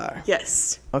answers are.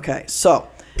 Yes. Okay. So,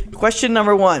 question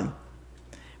number 1.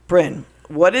 Bryn,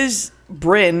 what is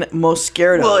Bryn most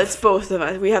scared Well, of? it's both of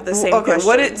us. We have the same Okay.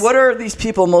 questions. What are these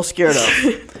people most scared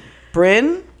of?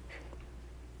 Bryn?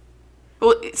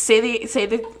 Well, say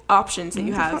the options that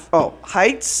you have. Oh,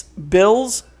 heights,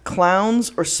 bills,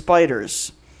 clowns, or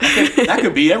spiders? That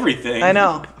could be everything. I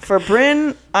know. For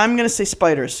Bryn, I'm gonna say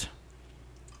spiders.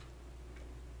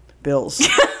 Bills.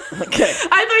 Okay.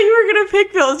 I thought you were gonna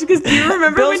pick Bills because do you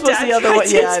remember Bills when was Dad the other tried one.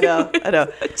 to Yeah, I do know. it? I know.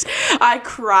 I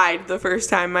cried the first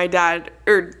time my dad,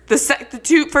 or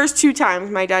the first two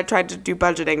times my dad tried to do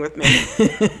budgeting with me.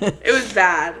 It was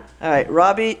bad. All right,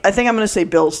 Robbie. I think I'm gonna say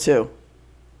bills too.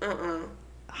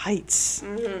 Heights.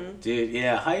 Dude,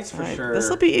 yeah, heights for sure. This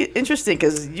will be interesting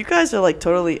because you guys are like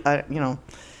totally,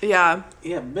 Yeah.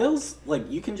 Yeah, bills, like,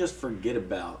 you can just forget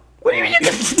about. What do you mean?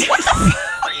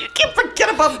 You can't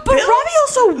forget about But bills. Robbie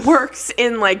also works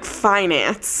in like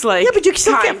finance, like Yeah, but you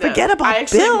still can't kind of. forget about I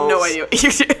actually have no bills. idea what you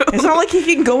do. It's not like he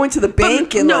can go into the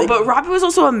bank and no, like. but Robbie was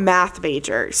also a math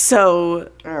major, so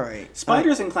All right.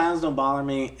 Spiders and clowns don't bother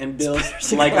me, and bills,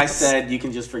 Spiders and like I clowns. said, you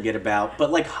can just forget about.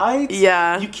 But like heights,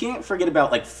 Yeah. you can't forget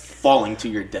about like falling to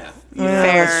your death. You know?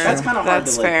 fair. That's kind of hard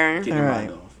That's to like fair. get your All mind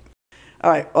right. off.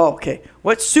 All right. Oh, okay.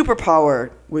 What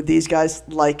superpower would these guys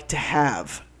like to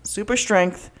have? Super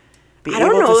strength. Be I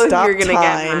don't able know to if stop you're gonna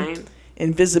time, get mine.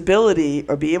 invisibility,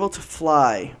 or be able to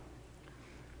fly.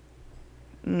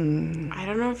 I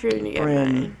don't know if you're gonna get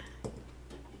Bryn.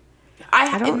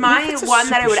 mine. don't know My if it's a one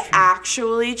that I super would strength.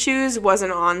 actually choose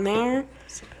wasn't on there,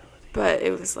 but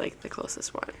it was like the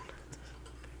closest one.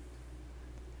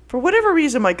 For whatever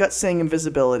reason, my gut's saying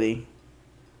invisibility.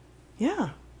 Yeah.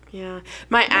 Yeah,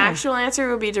 my actual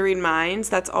answer would be to read minds.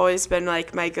 That's always been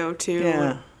like my go-to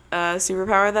Yeah.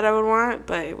 superpower that I would want,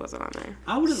 but it wasn't on there.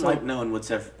 I wouldn't like knowing what's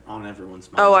on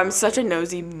everyone's mind. Oh, I'm such a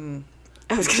nosy.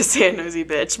 I was gonna say a nosy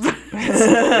bitch, but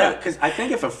Yeah, because I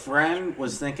think if a friend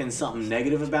was thinking something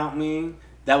negative about me,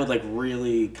 that would like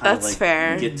really kind of That's like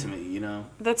fair. get to me, you know?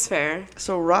 that's fair.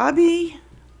 So Robbie.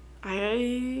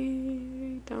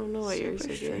 I don't know what yours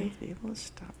Super would be. strength, be able to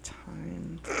stop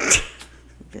time.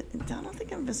 I don't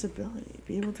think invisibility.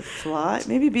 Be able to fly.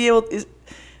 Maybe be able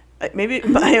maybe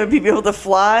I would be able to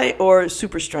fly or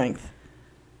super strength.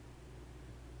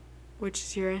 Which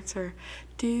is your answer?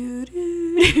 Do.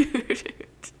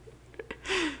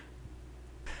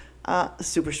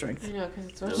 Super strength. I know,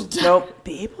 because it's Nope.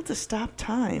 Be able to stop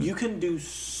time. You can do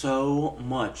so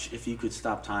much if you could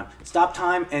stop time. Stop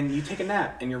time and you take a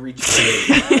nap and you're reaching.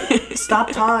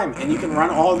 Stop time and you can run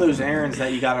all those errands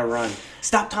that you gotta run.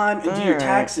 Stop time and do your Alright.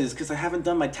 taxes because I haven't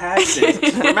done my taxes.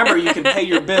 Remember, you can pay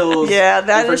your bills. Yeah,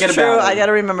 that and is forget true. about I it.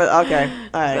 gotta remember. Okay.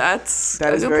 All right. That's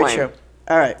That a is good very point. true.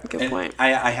 All right. Good And point.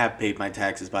 I have paid my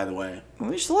taxes, by the way.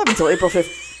 Well, you still have until April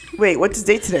 5th. Wait, what's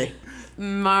the date today?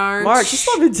 March. You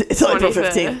still have until April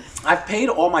 25th. 15th. I've paid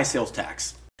all my sales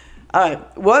tax. All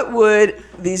right. What would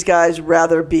these guys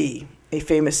rather be? A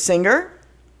famous singer?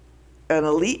 An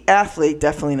elite athlete?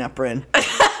 Definitely not Bryn.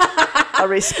 A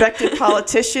respected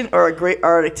politician or a great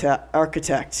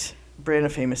architect? Bryn, a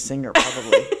famous singer,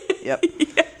 probably. Yep.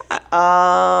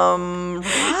 Robbie.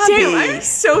 Damn, I'm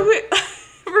so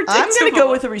predictable. I'm going to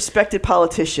go with a respected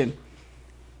politician.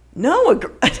 No, an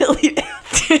elite athlete.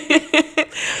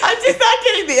 I'm just not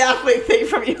getting the athlete thing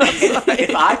from you. I'm sorry.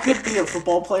 If I could be a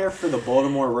football player for the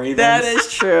Baltimore Ravens, That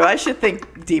is true. I should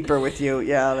think deeper with you.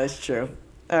 Yeah, that's true.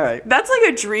 All right. That's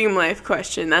like a dream life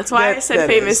question. That's why I That said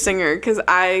famous is. singer, because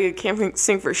I can't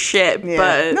sing for shit. Yeah.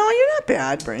 But No, you're not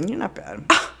bad, Bryn. You're not bad.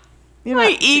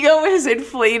 My ego is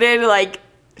inflated like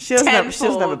She doesn't have a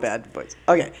tenfold. bad voice.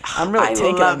 Okay, I'm really I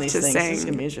taking love on these to things. This is sing.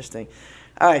 gonna be interesting.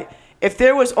 All right, if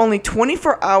there was only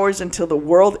 24 hours until the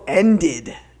world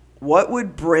ended, what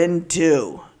would Bryn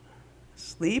do?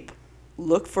 Sleep,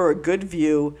 look for a good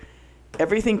view,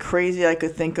 everything crazy I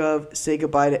could think of, say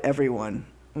goodbye to everyone.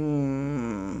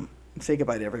 Say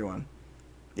goodbye to everyone.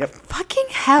 Yep. Fucking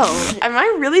hell. Am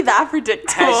I really that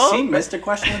predictable? Has she missed a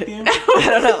question with you? I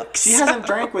don't know. She hasn't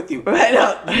drank with you. I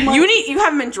know. You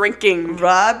haven't been drinking.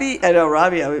 Robbie, I know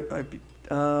Robbie.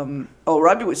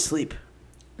 Robbie would sleep.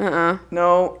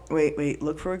 No, wait.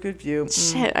 Look for a good view.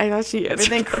 Shit, I thought she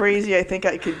Everything crazy I think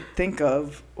I could think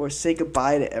of, or say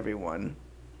goodbye to everyone.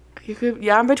 You could.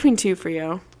 Yeah, I'm between two for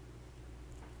you.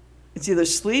 It's either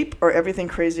sleep or everything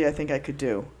crazy I think I could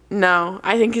do. No,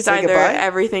 I think it's Say either goodbye?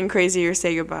 everything crazy or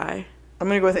say goodbye. I'm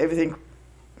gonna go with everything.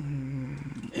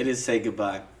 It is say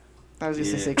goodbye. I was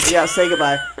just gonna say, say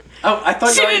goodbye. Oh, I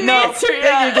thought She you already didn't know. answer You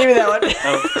yet. gave me that one.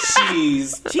 Oh,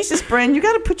 jeez. Jesus, Bryn, you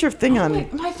gotta put your thing on.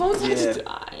 My phone's about Yeah. to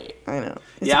die. I know.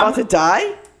 It's Yeah, about to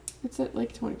die. It's at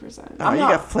like 20%. Oh, you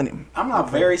got plenty. I'm not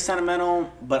very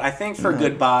sentimental, but I think for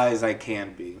goodbyes I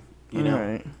can be. You know. All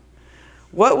right.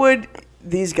 What would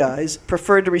these guys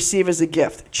prefer to receive as a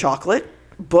gift? Chocolate,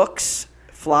 books,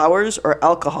 flowers, or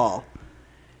alcohol?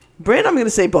 Bryn, I'm going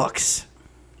to say books.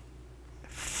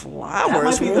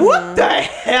 Flowers? That might be the- What the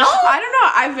hell? I don't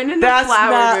know. I've been in the That's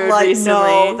flower not mood like recently.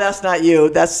 no. That's not you.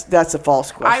 That's a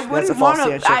false I question. That's a wouldn't false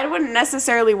want answer. to. I wouldn't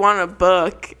necessarily want a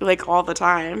book like all the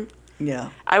time. Yeah.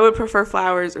 I would prefer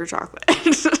flowers or chocolate.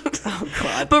 Oh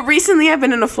God. But recently, I've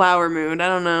been in a flower mood. I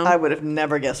don't know. I would have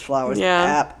never guessed flowers.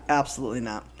 Yeah. Absolutely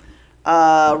not.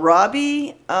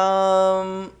 Robbie.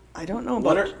 I don't know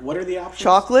about What are the options?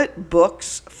 chocolate,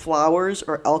 books, flowers,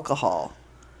 or alcohol.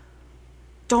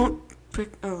 Don't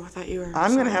pick. Oh, I thought you were.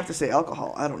 I'm gonna have to say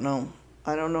alcohol. I don't know.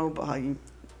 I don't know about how you.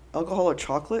 Alcohol or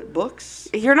chocolate? Books?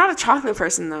 You're not a chocolate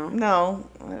person, though. No,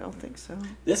 I don't think so.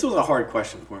 This was a hard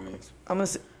question for me. I'm gonna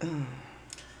say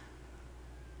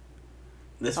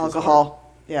This was hard.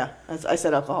 alcohol. Yeah, I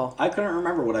said alcohol. I couldn't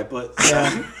remember what I put.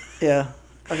 Yeah. Yeah.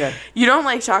 Okay. You don't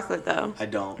like chocolate, though. I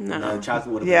don't. No. No,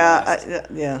 chocolate would have Yeah. been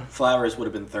last. Yeah. Flowers would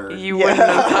have been third. You wouldn't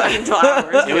have gotten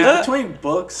flowers. It was between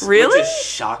books, Really? which is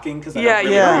shocking because I Yeah, don't you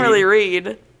really Yeah. don't read. really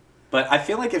read. But I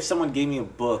feel like if someone gave me a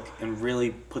book and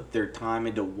really put their time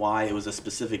into why it was a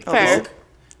specific Fair. book,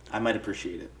 I might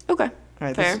appreciate it. Okay. All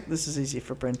right. Fair. This is easy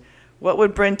for Bryn. What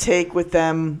would Bryn take with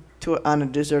them on a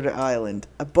deserted island?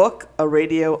 A book, a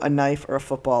radio, a knife, or a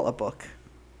football? A book.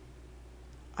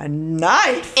 A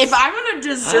knife. If I'm on a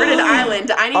deserted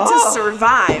island, I need to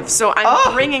survive. So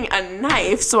I'm bringing a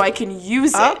knife so I can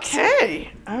use it.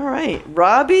 Okay. All right.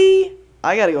 Robbie,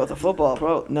 I got to go with the football,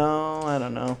 bro. No, I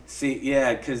don't know. See,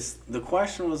 yeah, because the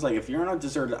question was like, if you're on a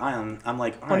deserted island, I'm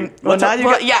like, all right, Well, what's, now a, you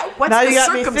Well, got, yeah, what's now the you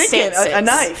got me thinking. circumstances? A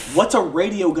knife. what's a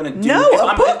radio gonna do? No, if a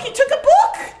I'm book. You took a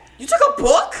book. You took a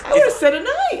book. I would have said a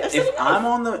knife. I said If a knife. I'm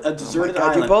on a deserted God,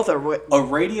 island, you both are. a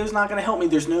radio's not gonna help me.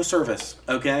 There's no service.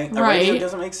 Okay, a radio Right.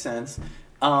 doesn't make sense.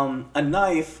 A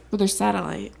knife. With their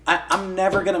satellite. I'm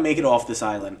never gonna make it off this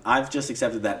island. I've just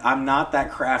accepted that. I'm not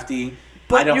that crafty.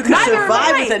 I But don't. you can Neither am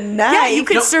survive I. with a knife. Yeah, you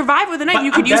could No, survive with a knife. but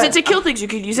You could I'm use it dead. to kill things. You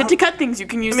could use it to cut things. You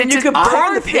can use I mean, it you to could burn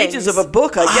carve the pages things. of a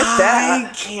book. I get I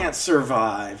that. can't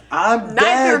survive. I'm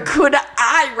Neither dead. could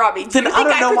I, Robbie. Do Then you I think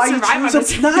don't know could why you survive choose on a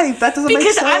this- knife. That doesn't make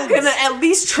Because sense. I'm gonna at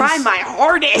least try my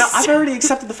hardest. No, I've already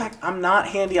accepted the fact I'm not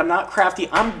handy. I'm not crafty.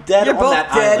 I'm dead You're on both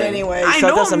that dead island. anyway, I so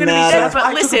know it doesn't I'm gonna matter. be dead, That's why but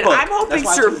I took a listen, book. I'm hoping That's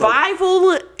why I took a book.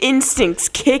 survival instincts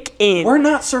kick in. We're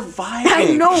not surviving. I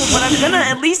know, but I'm gonna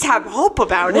at least have hope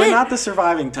about We're it. not the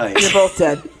surviving type. You're both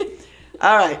dead.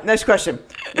 All right, next question.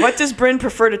 What does Bryn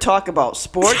prefer to talk about?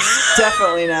 Sports?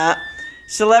 Definitely not.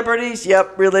 Celebrities?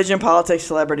 Yep. Religion, politics,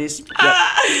 celebrities?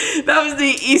 Yep. That was the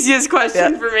easiest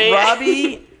question Yep. for me.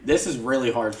 Robbie? This is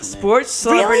really hard for me. Sports,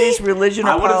 celebrities, religion,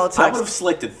 I or would politics? have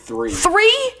selected 3.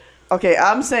 3? Okay,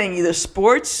 I'm saying either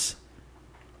sports,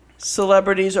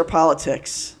 celebrities, or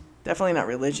politics. Definitely not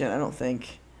religion, I don't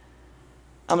think.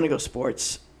 I'm going to go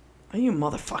sports. Oh, you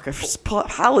motherfucker.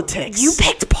 Politics. You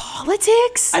picked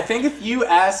politics? I think if you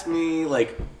asked me,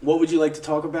 like, what would you like to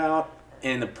talk about,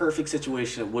 in the perfect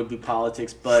situation, it would be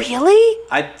politics. But Really?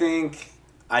 I think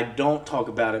I don't talk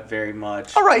about it very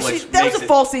much. All right, which that was makes a it-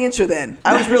 false answer then.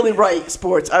 I was really right.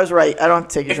 Sports. I was right. I don't have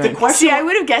to take a If the drink. question, See, I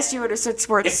would have guessed you would have said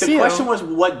sports if the too. question was,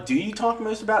 what do you talk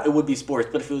most about, it would be sports.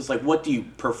 But if it was like, what do you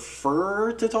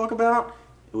prefer to talk about,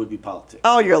 it would be politics.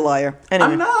 Oh, you're a liar.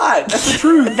 Anyway. I'm not. That's the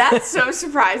truth. That's so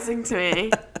surprising to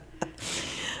me.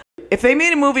 If they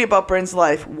made a movie about Bryn's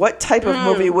life, what type of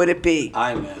movie would it be?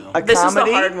 I know. A This is the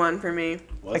comedy? hard one for me.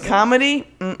 A comedy?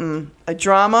 Mm-mm. A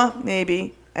drama?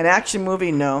 Maybe. An action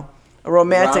movie? No. A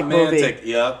romantic movie?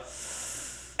 Yep.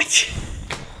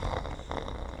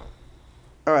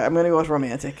 All right, I'm going to go with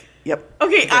romantic. Yep.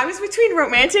 Okay, I was between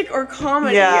romantic or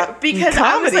comedy. Yeah, because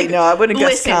comedy. I was like, No, I wouldn't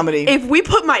guess listen, comedy. If we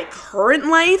put my current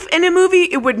life in a movie,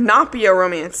 it would not be a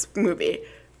romance movie.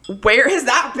 Where has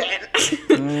that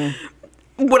been?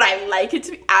 Would I like it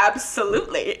to be?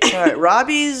 Absolutely. All right,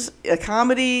 Robbie's a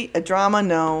comedy, a drama,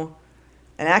 no.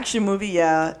 An action movie,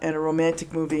 yeah. And a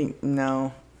romantic movie,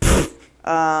 no.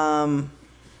 I'm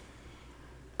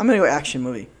going to go action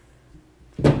movie.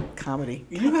 Comedy.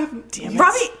 You have. Damn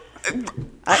Robbie,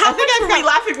 how think much were we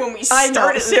laughing when we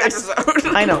started this episode?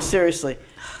 I know, seriously.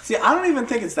 See, I don't even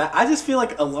think it's that. I just feel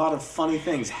like a lot of funny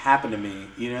things happen to me,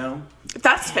 you know?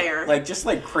 That's fair. Like, just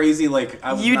like crazy, like,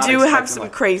 I was You not do have expecting, some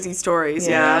like, crazy stories,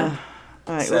 yeah.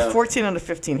 All right, So- we're 14 under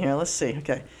 15 here. Let's see.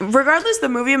 Okay. Regardless, the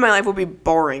movie of my life will be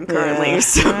boring currently. Yeah,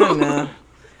 So I don't know.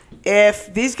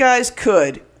 If these guys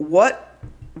could, what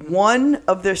one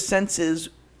of their senses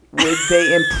would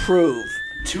they improve?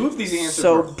 Two of these answers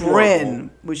So, were horrible.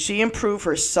 Bryn, would she improve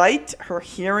her sight, her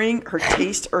hearing, her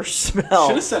taste, or smell?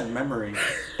 Should have said memory.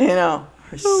 You know,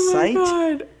 her Oh my sight,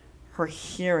 God. her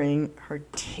hearing, her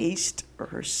taste, or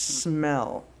her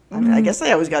smell. I mean, I guess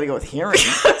I always got to go with hearing.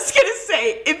 I was gonna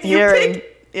say, if you Hearing,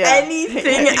 pick yeah.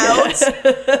 anything else,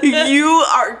 you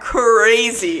are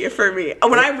crazy for me.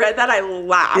 When I read that, I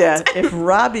laughed. Yeah, if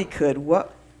Robbie could,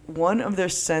 what one of their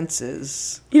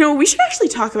senses You know, we should actually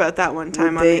talk about that one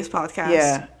time on they- this podcast.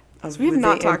 Yeah, we have would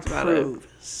not they talked about it. improve?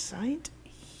 Sight,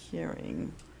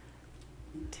 hearing,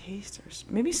 taste,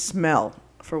 or maybe smell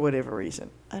for whatever reason.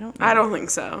 I don't know. I don't think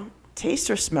so. Taste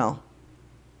or smell?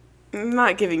 I'm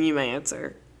not giving you my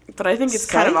answer, but I think it's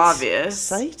kind of Sight? obvious.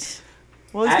 Sight?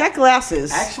 Well, he's got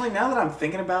glasses. Actually, now that I'm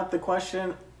thinking about the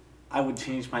question, I would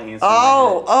change my answer.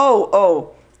 I'm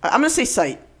going to say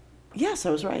sight. Yes, I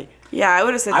was right. Yeah, I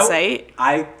would have said sight.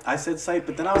 I said sight,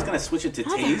 but then I was gonna switch it to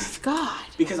taste God.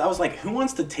 because I was like, who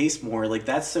wants to taste more? Like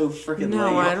that's so freaking No,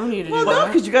 lame. I don't need to Well, do no,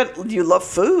 that. because you love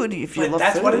food. If you But love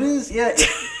that's food. what it is. Yeah.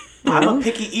 I'm a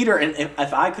picky eater, and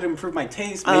if I could improve my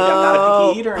taste, maybe I'm not a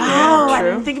picky eater. Oh, I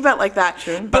True. didn't think about it like that.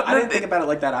 True. But I didn't think about it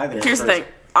like that either. at Here's the first.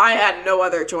 thing. I had no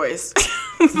other choice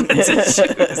but to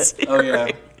choose. Oh yeah,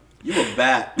 you a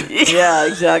bat. Yeah,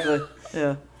 exactly.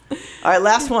 Yeah. All right,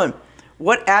 last one.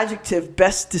 What adjective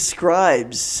best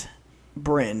describes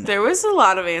Bryn? There was a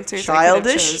lot of answers I could have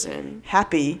Childish, chosen.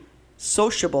 happy,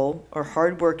 sociable, or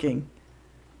hardworking?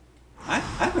 I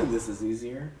think this is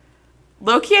easier.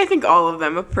 Low-key, I think all of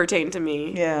them pertain to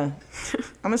me. Yeah. I'm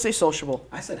going to say sociable.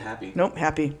 I said happy. Nope,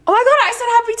 happy. Oh my god, I said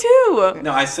happy too.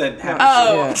 No, I said happy.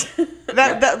 Oh.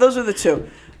 Yeah. Those are the two.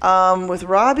 With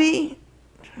Robbie,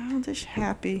 childish,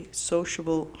 happy,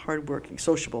 sociable, hardworking.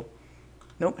 Sociable.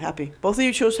 Nope, happy. Both of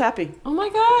you chose happy. Oh my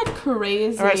god,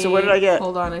 crazy. All right, so what did I get?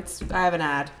 Hold on, I have an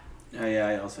ad. Oh yeah,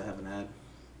 I also have an ad.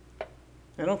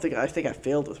 I think I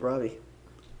failed with Robbie.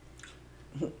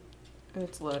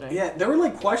 It's loading. Yeah, there were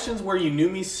like questions where you knew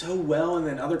me so well, and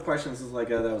then other questions was like,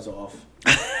 oh, that was off.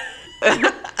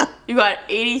 You got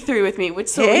 83 with me, which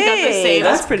so we got the Hey, same.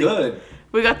 that's That's pretty good.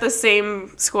 We got the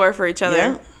same score for each other.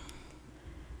 Yeah.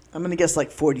 I'm going to guess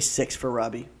like 46 for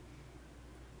Robbie.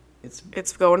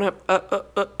 It's going up.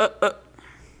 Oh,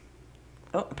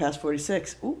 I passed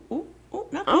 46. Ooh,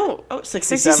 not bad. Oh,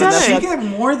 67. 67. That's Did not- she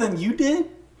get more than you did?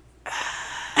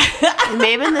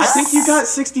 Maybe in the I think you got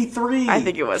 63. I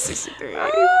think it was 63.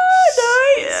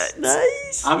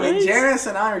 Nice. I mean, nice. Janice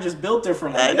and I are just built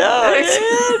differently. I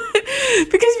know.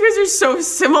 Because yours are so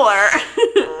similar.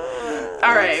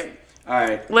 All right, All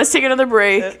right. let's take another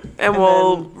break Yep. and And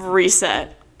we'll then-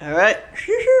 reset. All right.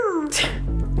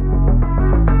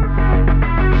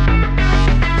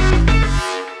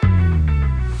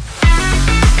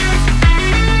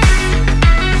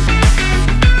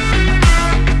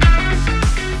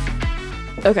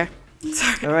 Okay.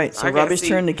 All right. So I can't Robbie's see.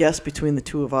 turn to guess between the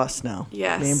two of us now.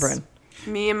 Yes. Me and Bryn.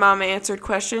 Me and Mama answered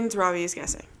questions. Robbie is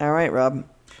guessing. All right, Rob.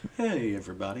 Hey,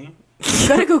 everybody. You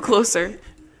gotta go closer.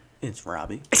 It's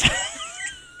Robbie.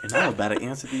 And I'm about to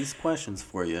answer these questions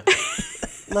for you.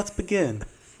 Let's begin.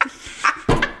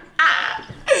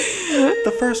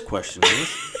 The first question is,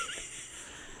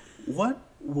 what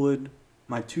would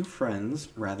my two friends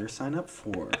rather sign up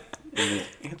for? And the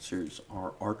answers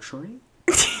are archery,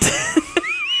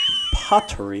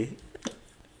 pottery,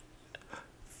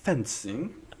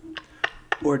 fencing,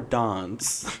 or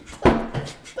dance.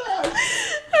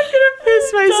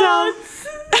 Piss myself.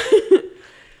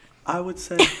 I would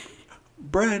say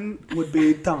Bren would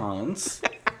be dance.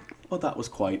 Well, that was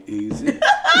quite easy.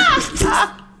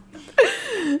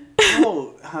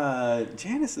 Oh,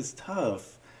 Janice is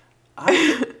tough.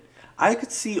 I I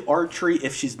could see archery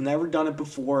if she's never done it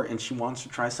before and she wants to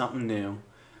try something new.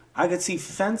 I could see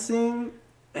fencing,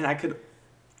 and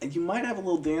you might have a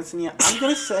little dance in you. I'm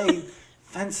going to say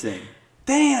fencing.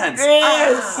 Dance!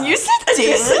 You said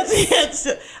dance.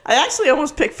 I actually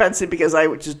almost picked fencing because I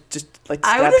would just like to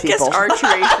I stab would have people. guessed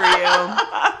archery for you.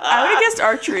 I would have guessed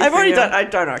archery I've for already you. done. I've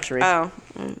done archery. Oh.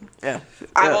 Yeah.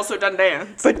 I've also done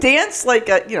dance. But dance, like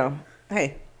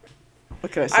hey,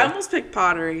 what can I say? I almost picked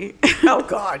pottery. Oh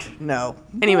God, no.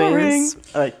 Anyways. Boring.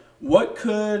 All right. What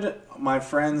could my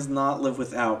friends not live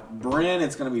without? Bryn,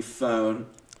 it's going to be phone.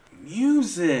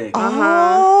 Music.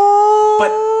 Oh,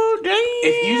 But damn.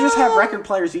 if you just have record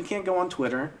players, you can't go on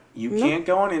Twitter. You can't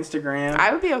go on Instagram.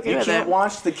 I would be okay with You can't it.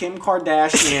 watch the Kim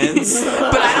Kardashians.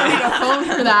 But I don't need a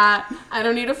phone for that. I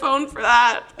don't need a phone for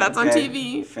that. That's on Okay,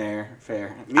 TV. Fair.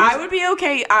 I would be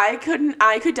okay. I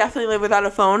could definitely live without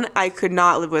a phone. I could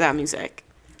not live without music.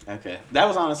 Okay. That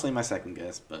was honestly my second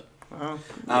guess, but...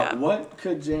 Yeah. What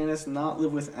could Janice not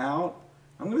live without?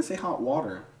 I'm going to say hot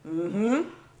water. Whoa.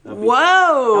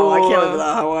 Oh, I can't live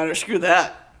without hot water. Screw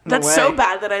that. No That's way. so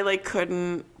bad that I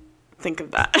couldn't think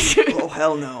of that. Oh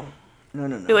hell no.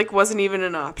 No. It wasn't even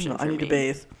an option. No, for I need me. to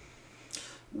bathe.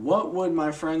 What would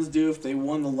my friends do if they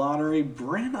won the lottery?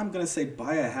 Bryn, I'm going to say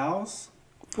buy a house.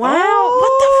 Wow.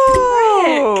 What the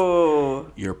frick?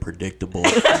 Oh. You're predictable.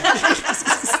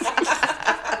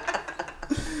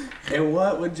 And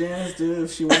what would Janice do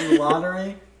if she won the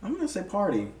lottery? I'm going to say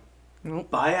party.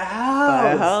 Nope. Buy a house.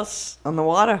 Buy a house on the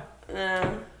water.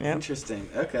 Yeah. Yep. Interesting.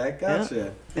 Okay,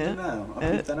 gotcha. Good to know.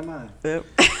 I'll keep that in mind. Yep.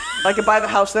 I could buy the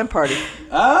house then party.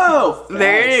 Oh!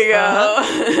 There you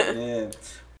go. Yeah.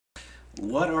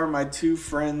 What are my two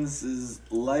friends'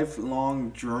 lifelong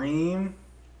dream?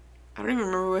 I don't even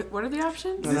remember what are the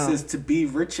options? This is to be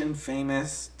rich and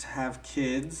famous, to have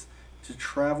kids, to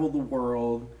travel the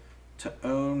world, to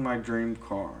own my dream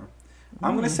car.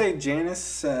 I'm going to say Janice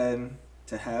said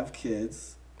to have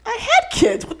kids. I had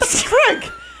kids. What the frick?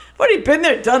 I've already been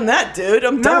there, done that, dude.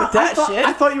 I'm done with that shit.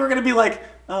 I thought you were going to be like,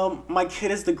 my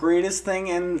kid is the greatest thing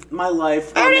in my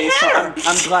life. I already so had her.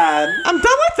 I'm glad. I'm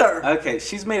done with her. Okay,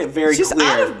 she's made it very She's clear.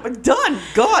 out of done.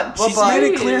 God. She's Bye-bye.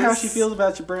 made it clear how she feels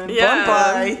about you, Bryn. Yeah.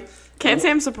 Bye-bye. Can't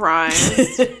say I'm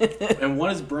surprised. And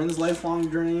what is Bryn's lifelong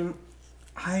dream?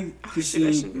 I could shit,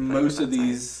 I see shouldn't be putting most that of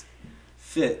these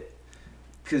fit.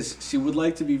 Because she would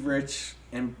like to be rich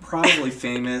and probably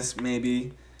famous,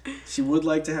 maybe. She would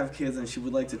like to have kids and she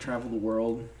would like to travel the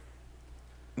world.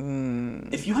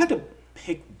 If you had to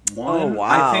pick one, Oh,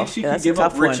 wow. I think she Yeah, could that's a give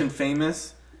up tough rich one. and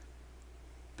famous.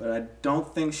 But I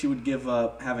don't think she would give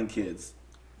up having kids.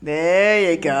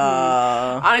 There you go.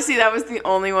 Honestly, that was the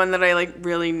only one that I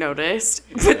really noticed.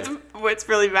 But what's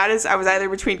really bad is I was either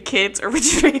between kids or rich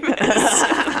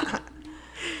famous.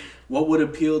 What would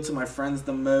appeal to my friends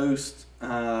the most?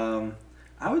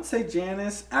 I would say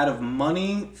Janice, out of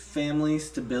money, family,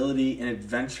 stability, and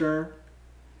adventure.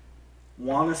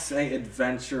 Want to say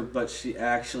adventure, but she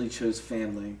actually chose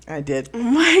family. I did. Oh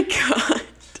my god.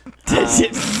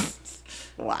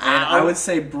 Wow. And I would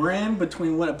say Bryn,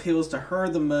 between what appeals to her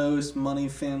the most, money,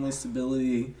 family,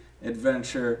 stability,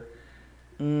 adventure.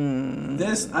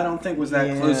 This, I don't think, was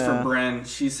that close for Yeah. Bryn.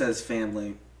 She says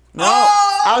family. No,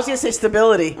 I was gonna say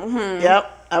stability.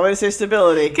 Yep, I would say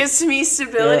stability. Because to me,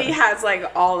 stability Yeah. has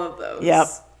all of those. Yep,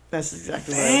 that's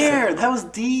exactly what I said. There, that was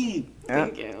deep.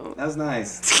 Thank you. That was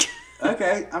nice.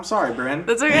 Okay, I'm sorry, Bryn.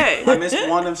 That's okay. I missed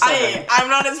one of seven. I'm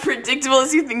not as predictable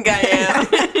as you think I am.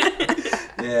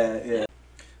 Yeah.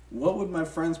 What would my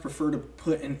friends prefer to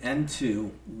put an end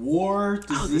to? War,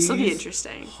 disease, Oh, this will be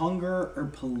interesting. hunger, or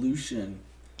pollution?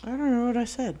 I don't know what I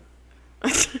said.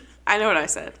 I know what I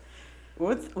said.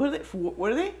 What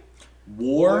are they?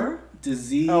 War,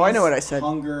 disease, Oh, I know what I said.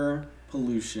 hunger,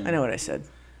 pollution. I know what I said.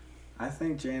 I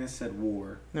think Janice said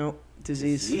war. No,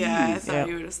 disease. Disease. Yeah, I thought Yeah.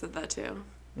 you would have said that too.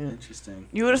 Interesting.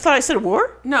 You would have thought I said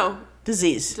war? No,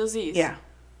 Disease. disease. Yeah.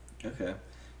 Okay.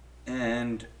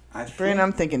 And I think... Brain,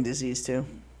 I'm thinking disease too.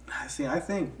 See, I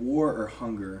think war or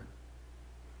hunger.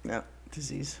 No,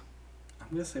 disease. I'm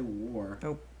going to say war.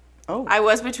 Oh. I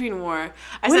was between war.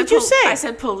 What did you say? I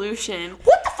said pollution.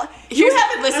 What the fuck? You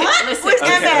haven't listen. With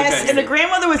Okay, MS okay. and a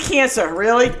grandmother with cancer,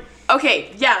 really?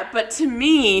 Okay, yeah, but to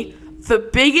me, the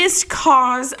biggest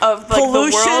cause of the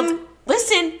Pollution? world.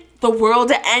 Listen, the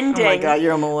world ending. Oh my god,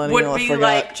 you're a millennial. Would I be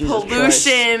forgot. Jesus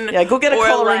pollution. Christ. Yeah, go get a or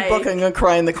coloring book. I'm gonna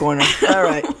cry in the corner. All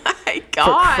right. Oh my For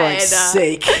god. Christ's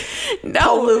sake.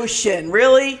 No. Pollution,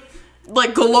 really?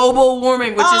 Like global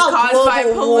warming, which is caused by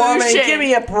global pollution. warming. Give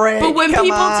me a break. But when Come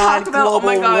people on, talk about, oh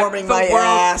my global god, warming, the my world,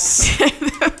 ass.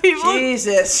 people,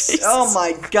 Jesus. Oh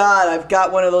my god, I've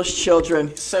got one of those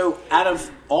children. So, out of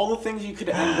all the things you could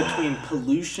end between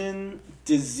pollution,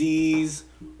 disease,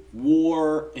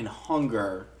 war, and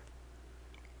hunger.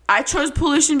 I chose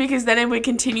pollution because then it would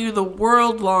continue the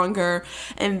world longer,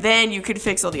 and then you could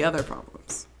fix all the other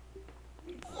problems.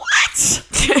 What?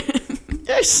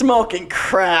 You're smoking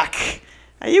crack.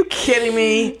 Are you kidding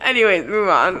me? Anyways, move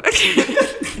on.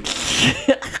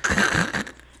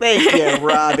 Thank you,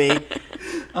 Robbie.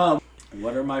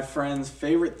 What are my friends'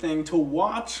 favorite thing to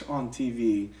watch on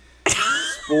TV?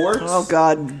 Sports. Oh,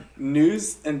 God.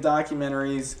 News and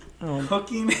documentaries.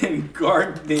 Cooking and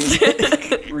gardening.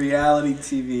 Reality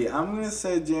TV. I'm going to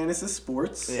say Janice is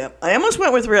sports. Yep. I almost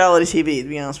went with reality TV, to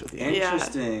be honest with you.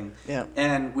 Interesting. Yeah.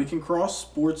 And we can cross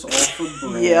sports off for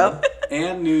Brand. Yep.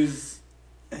 And news.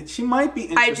 She might be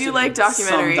interested. I do like in some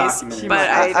documentaries, but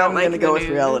I don't I'm like going to go with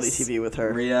news. reality TV with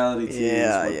her. Reality TV.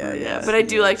 Yeah, is what yeah, Brand yeah. is. But I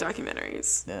do like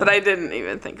documentaries. Yeah. But I didn't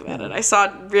even think about it. I saw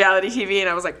reality TV and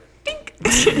I was like, dink.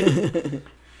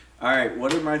 All right.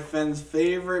 What are my friends'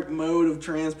 favorite mode of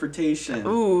transportation?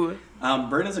 Ooh.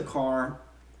 Brenda's a car.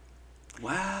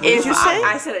 Wow. If you say?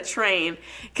 I said a train,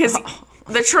 because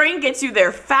the train gets you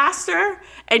there faster,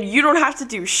 and you don't have to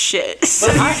do shit. So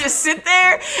you just sit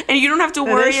there, and you don't have to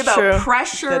worry is about true. That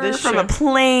pressure is from true. a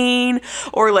plane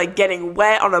or like getting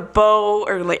wet on a boat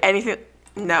or like anything.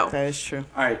 No. That is true.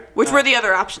 All right. Which were the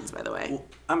other options, by the way?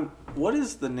 What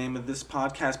is the name of this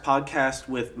podcast? Podcast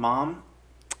with Mom?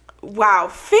 Wow,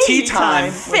 fan. Tea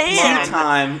time. Fan. Tea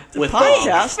time with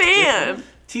podcast. Mom. Fan.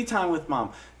 Tea time with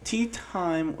Mom. Tea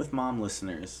time with Mom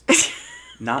listeners.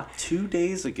 Not 2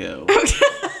 days ago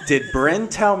did Bren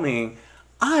tell me,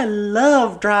 I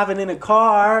love driving in a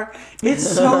car. It's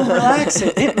so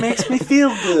relaxing. It makes me feel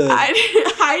good.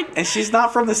 And she's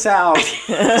not from the South,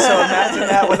 so imagine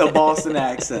that with a Boston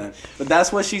accent. But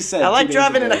that's what she said. I like 2 days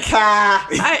driving in ago. a car.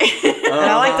 And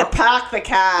I like to park the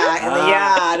car in the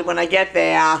yard when I get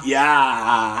there.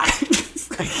 Yeah.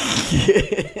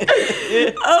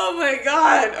 Oh my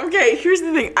god. Okay, here's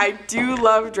the thing. I do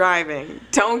love driving.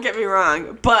 Don't get me wrong,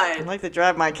 I but like to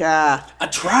drive my car. A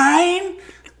train?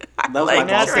 I That was like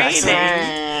my Boston training.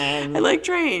 accent. I like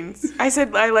trains. I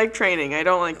said I like training. I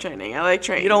don't like training. I like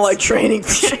trains. You don't like training?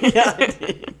 Yeah.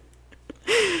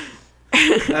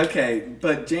 Okay,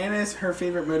 but Janice, her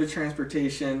favorite mode of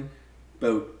transportation,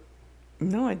 boat.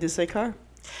 No, I did say car.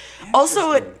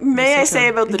 Also, may I say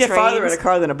about You the get farther in a trains?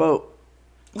 car than a boat.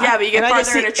 Yeah, but you get And I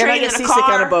farther in a and I train get than a seasick on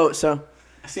car. a boat, so.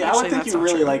 See, I Actually, would think that's you not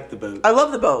really true. like the boat. I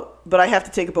love the boat, but I have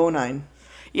to take a boat 9.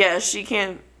 Yeah, she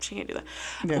can't do that.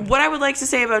 Yeah. What I would like to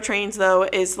say about trains, though,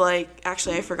 is like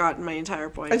actually I forgot my entire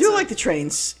point. I do so- like the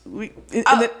trains.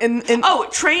 Oh,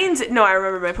 trains. No, I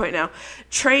remember my point now.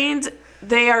 Trains,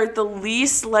 they are the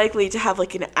least likely to have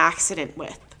like an accident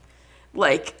with.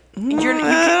 Like you I can don't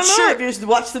know. sure, Have you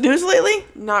watched the news lately?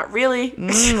 not really.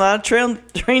 A lot of train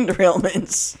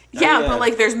derailments. Yeah, yeah. but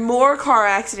like there's more car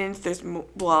accidents. There's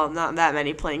well, not that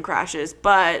many plane crashes,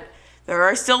 but there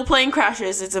are still plane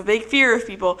crashes. It's a big fear of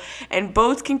people, and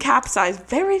boats can capsize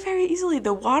very, very easily.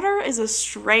 The water is a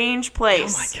strange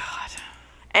place. Oh my god.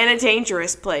 And a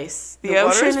dangerous place. The water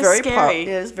ocean is very scary. It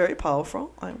is very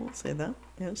powerful. I will say that.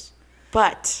 Yes.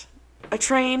 But a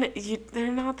train,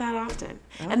 they're not that often.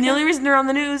 And the only reason they're on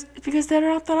the news is because they're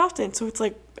not that often. So it's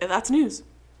like, that's news.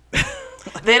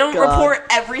 They don't God. report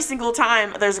every single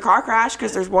time there's a car crash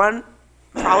because there's one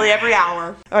probably every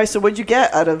hour. All right. So what'd you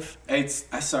get out of? It's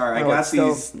sorry, I Oh, got it's still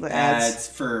these the ads. ads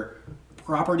for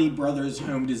Property Brothers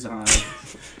Home Design.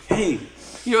 Hey,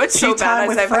 You know what's so Tea time bad is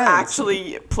with I've friends.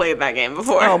 actually played that game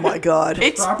before. Oh my god.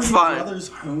 It's Property fun. Brothers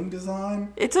Home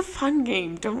Design. It's a fun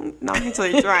game. Don't knock it until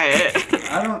you try it.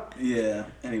 I don't. Yeah.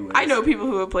 Anyways. I know people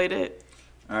who have played it.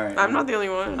 All right. I'm not the only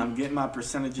one. I'm getting my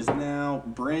percentages now.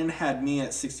 Bryn had me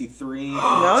at 63.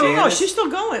 No, Janice- she's still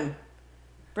going.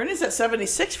 Brendan's at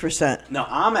 76%. No,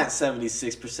 I'm at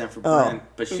 76% for Oh. Bryn,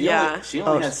 but she Yeah. only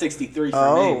Oh. had 63 for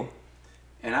Oh. me.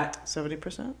 And I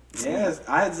 70%.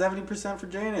 I had 70% for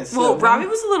Janice. Well, so Robbie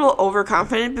was a little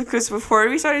overconfident because before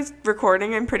we started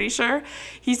recording, I'm pretty sure,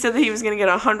 he said that he was going to get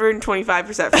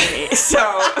 125% for me.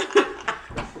 So,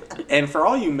 And for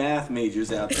all you math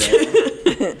majors out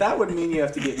there, that would mean you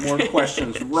have to get more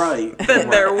questions right Than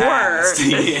there were. asked.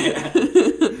 Yeah.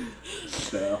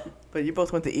 So, But you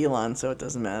both went to Elon, so it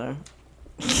doesn't matter.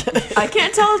 I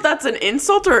can't tell if that's an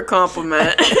insult or a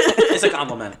compliment. it's a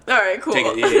compliment. All right, cool. Take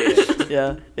it.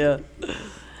 Yeah. Yeah.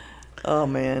 Oh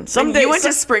man. And Someday you went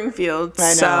to Springfield,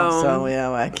 I know. So yeah,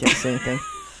 well, I can't say anything.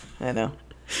 I know.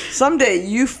 Someday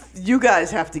you guys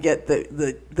have to get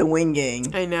the wing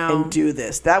gang. I know. And do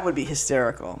this. That would be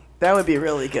hysterical. That would be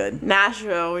really good.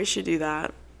 Nashville, we should do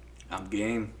that. I'm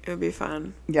game. It would be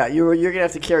fun. Yeah, you're gonna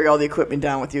have to carry all the equipment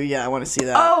down with you. Yeah, I want to see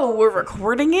that. Oh, we're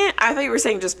recording it? I thought you were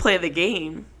saying just play the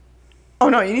game. Oh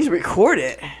no, you need to record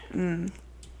it.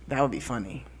 That would be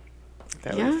funny.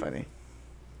 That would Yeah. be funny.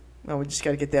 Well, we just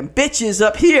gotta get them bitches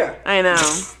up here. I know.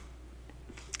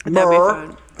 That'd be Mer,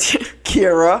 fun.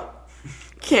 Kira,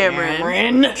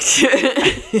 Cameron.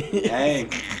 Hey,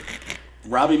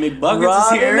 Robbie McBuckets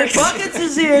Robin is here. McBuckets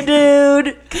is here,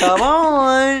 dude. Come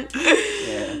on.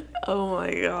 Yeah. Oh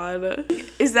my god.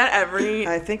 Is that every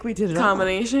I think we did it all.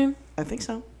 combination? I think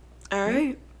so. All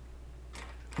right.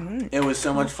 It was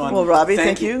so much fun. Well, Robbie,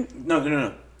 thank you.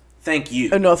 No. Thank you.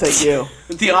 Oh, no, thank you.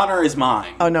 The honor is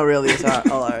mine. Oh, no, really, it's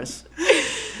all ours.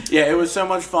 Yeah, it was so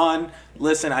much fun.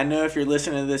 Listen, I know if you're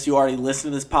listening to this, you already listen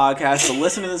to this podcast. So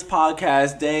listen to this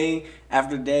podcast day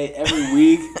after day, every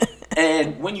week.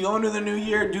 And when you go into the new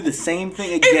year, do the same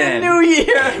thing again. New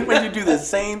Year. When you do the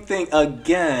same thing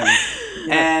again.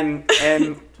 And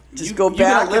Just go you're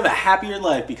back. going to live a happier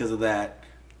life because of that.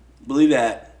 Believe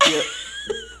that.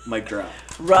 Mic drop.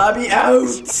 Robbie out.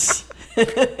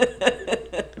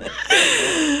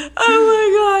 Oh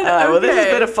my god. All right, well, this has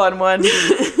Okay. been a fun one.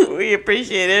 We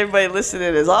appreciate everybody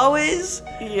listening as always.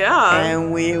 Yeah.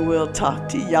 And we will talk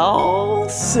to y'all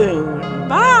soon. Bye.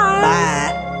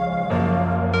 Bye.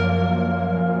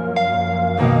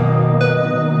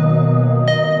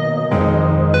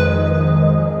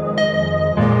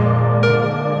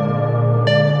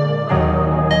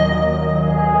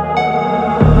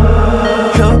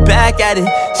 Look back at it.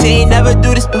 She ain't never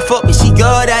do this before, but she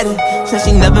good at it. Said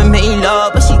she never made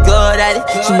love, but she good at it.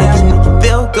 She make a nigga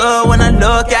feel good when I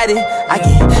look at it. I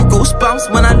get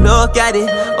goosebumps when I look at it.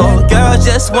 Oh, girl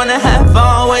just wanna have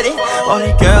fun with it. Oh,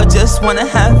 the girl just wanna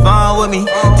have fun with me.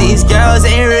 These girls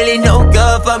ain't really no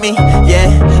good for me. Yeah.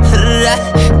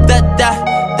 Da da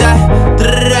da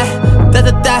da da da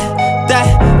da da da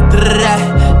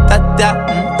da da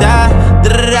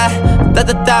da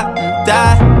da da da.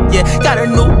 Yeah, got a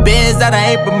new biz that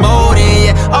I ain't promoting.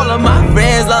 Yeah, all of my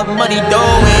friends love money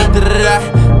doing.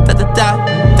 Da da da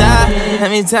da.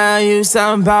 Let me tell you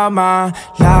something about my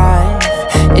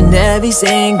life. In every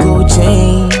single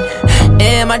chain,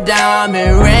 in my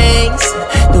diamond rings.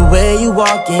 The way you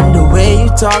walking, the way you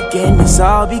talking, it's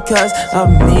all because of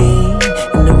me.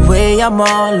 And the way I'm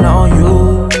all on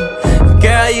you,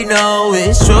 girl, you know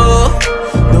it's true.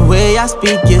 The way I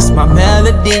speak, it's my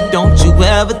melody. Don't you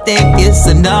ever think it's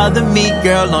another me,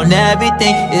 girl, on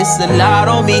everything. It's a lot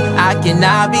on me. I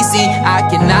cannot be seen, I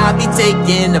cannot be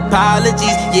taking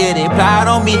apologies. Yeah, they plot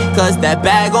on me, cause that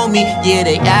bag on me. Yeah,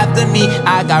 they after me.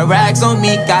 I got racks on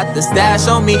me, got the stash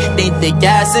on me. Think they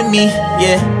gassing me,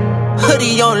 yeah.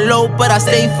 Hoodie on low, but I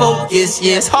stay focused,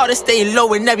 yeah. It's hard to stay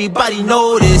low and everybody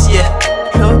know this, yeah.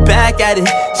 Look back at it.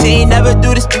 She ain't never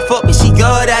do this before, but she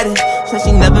good at it. Said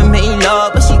she never made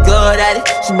love, but she good at it.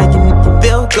 She make a nigga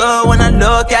feel good when I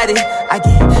look at it. I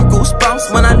get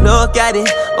goosebumps when I look at it.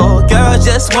 Oh, girl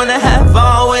just wanna have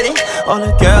fun with it. Oh,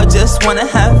 the girl just wanna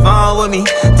have fun with me.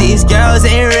 These girls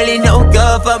ain't really no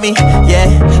good for me. Yeah.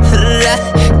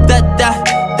 Da da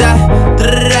da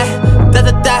da da da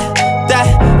da da da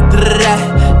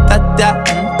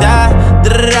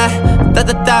da da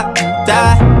da da.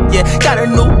 Yeah, got a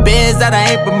new biz that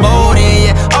I ain't promoting.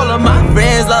 Yeah, all of my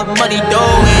friends love money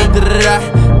doing.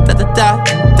 Da da da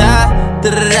da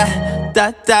da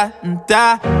da da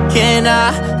da. Can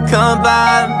I come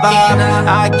by?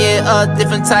 I get a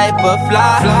different type of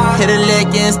fly. Hit a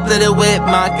lick and split it with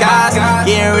my guys.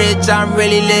 Getting rich, I'm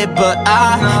really lit, but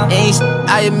I ain't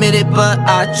I admit it, but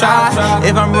I try.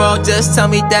 If I'm wrong, just tell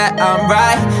me that I'm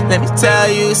right. Let me tell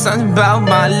you something about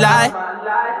my life.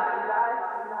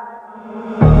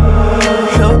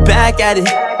 Look back at it.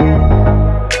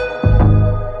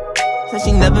 Said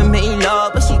she never made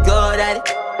love, but she good at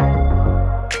it.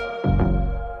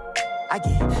 I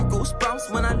get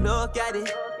goosebumps when I look at it.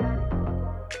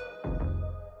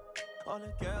 All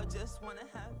the girls just wanna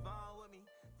have fun.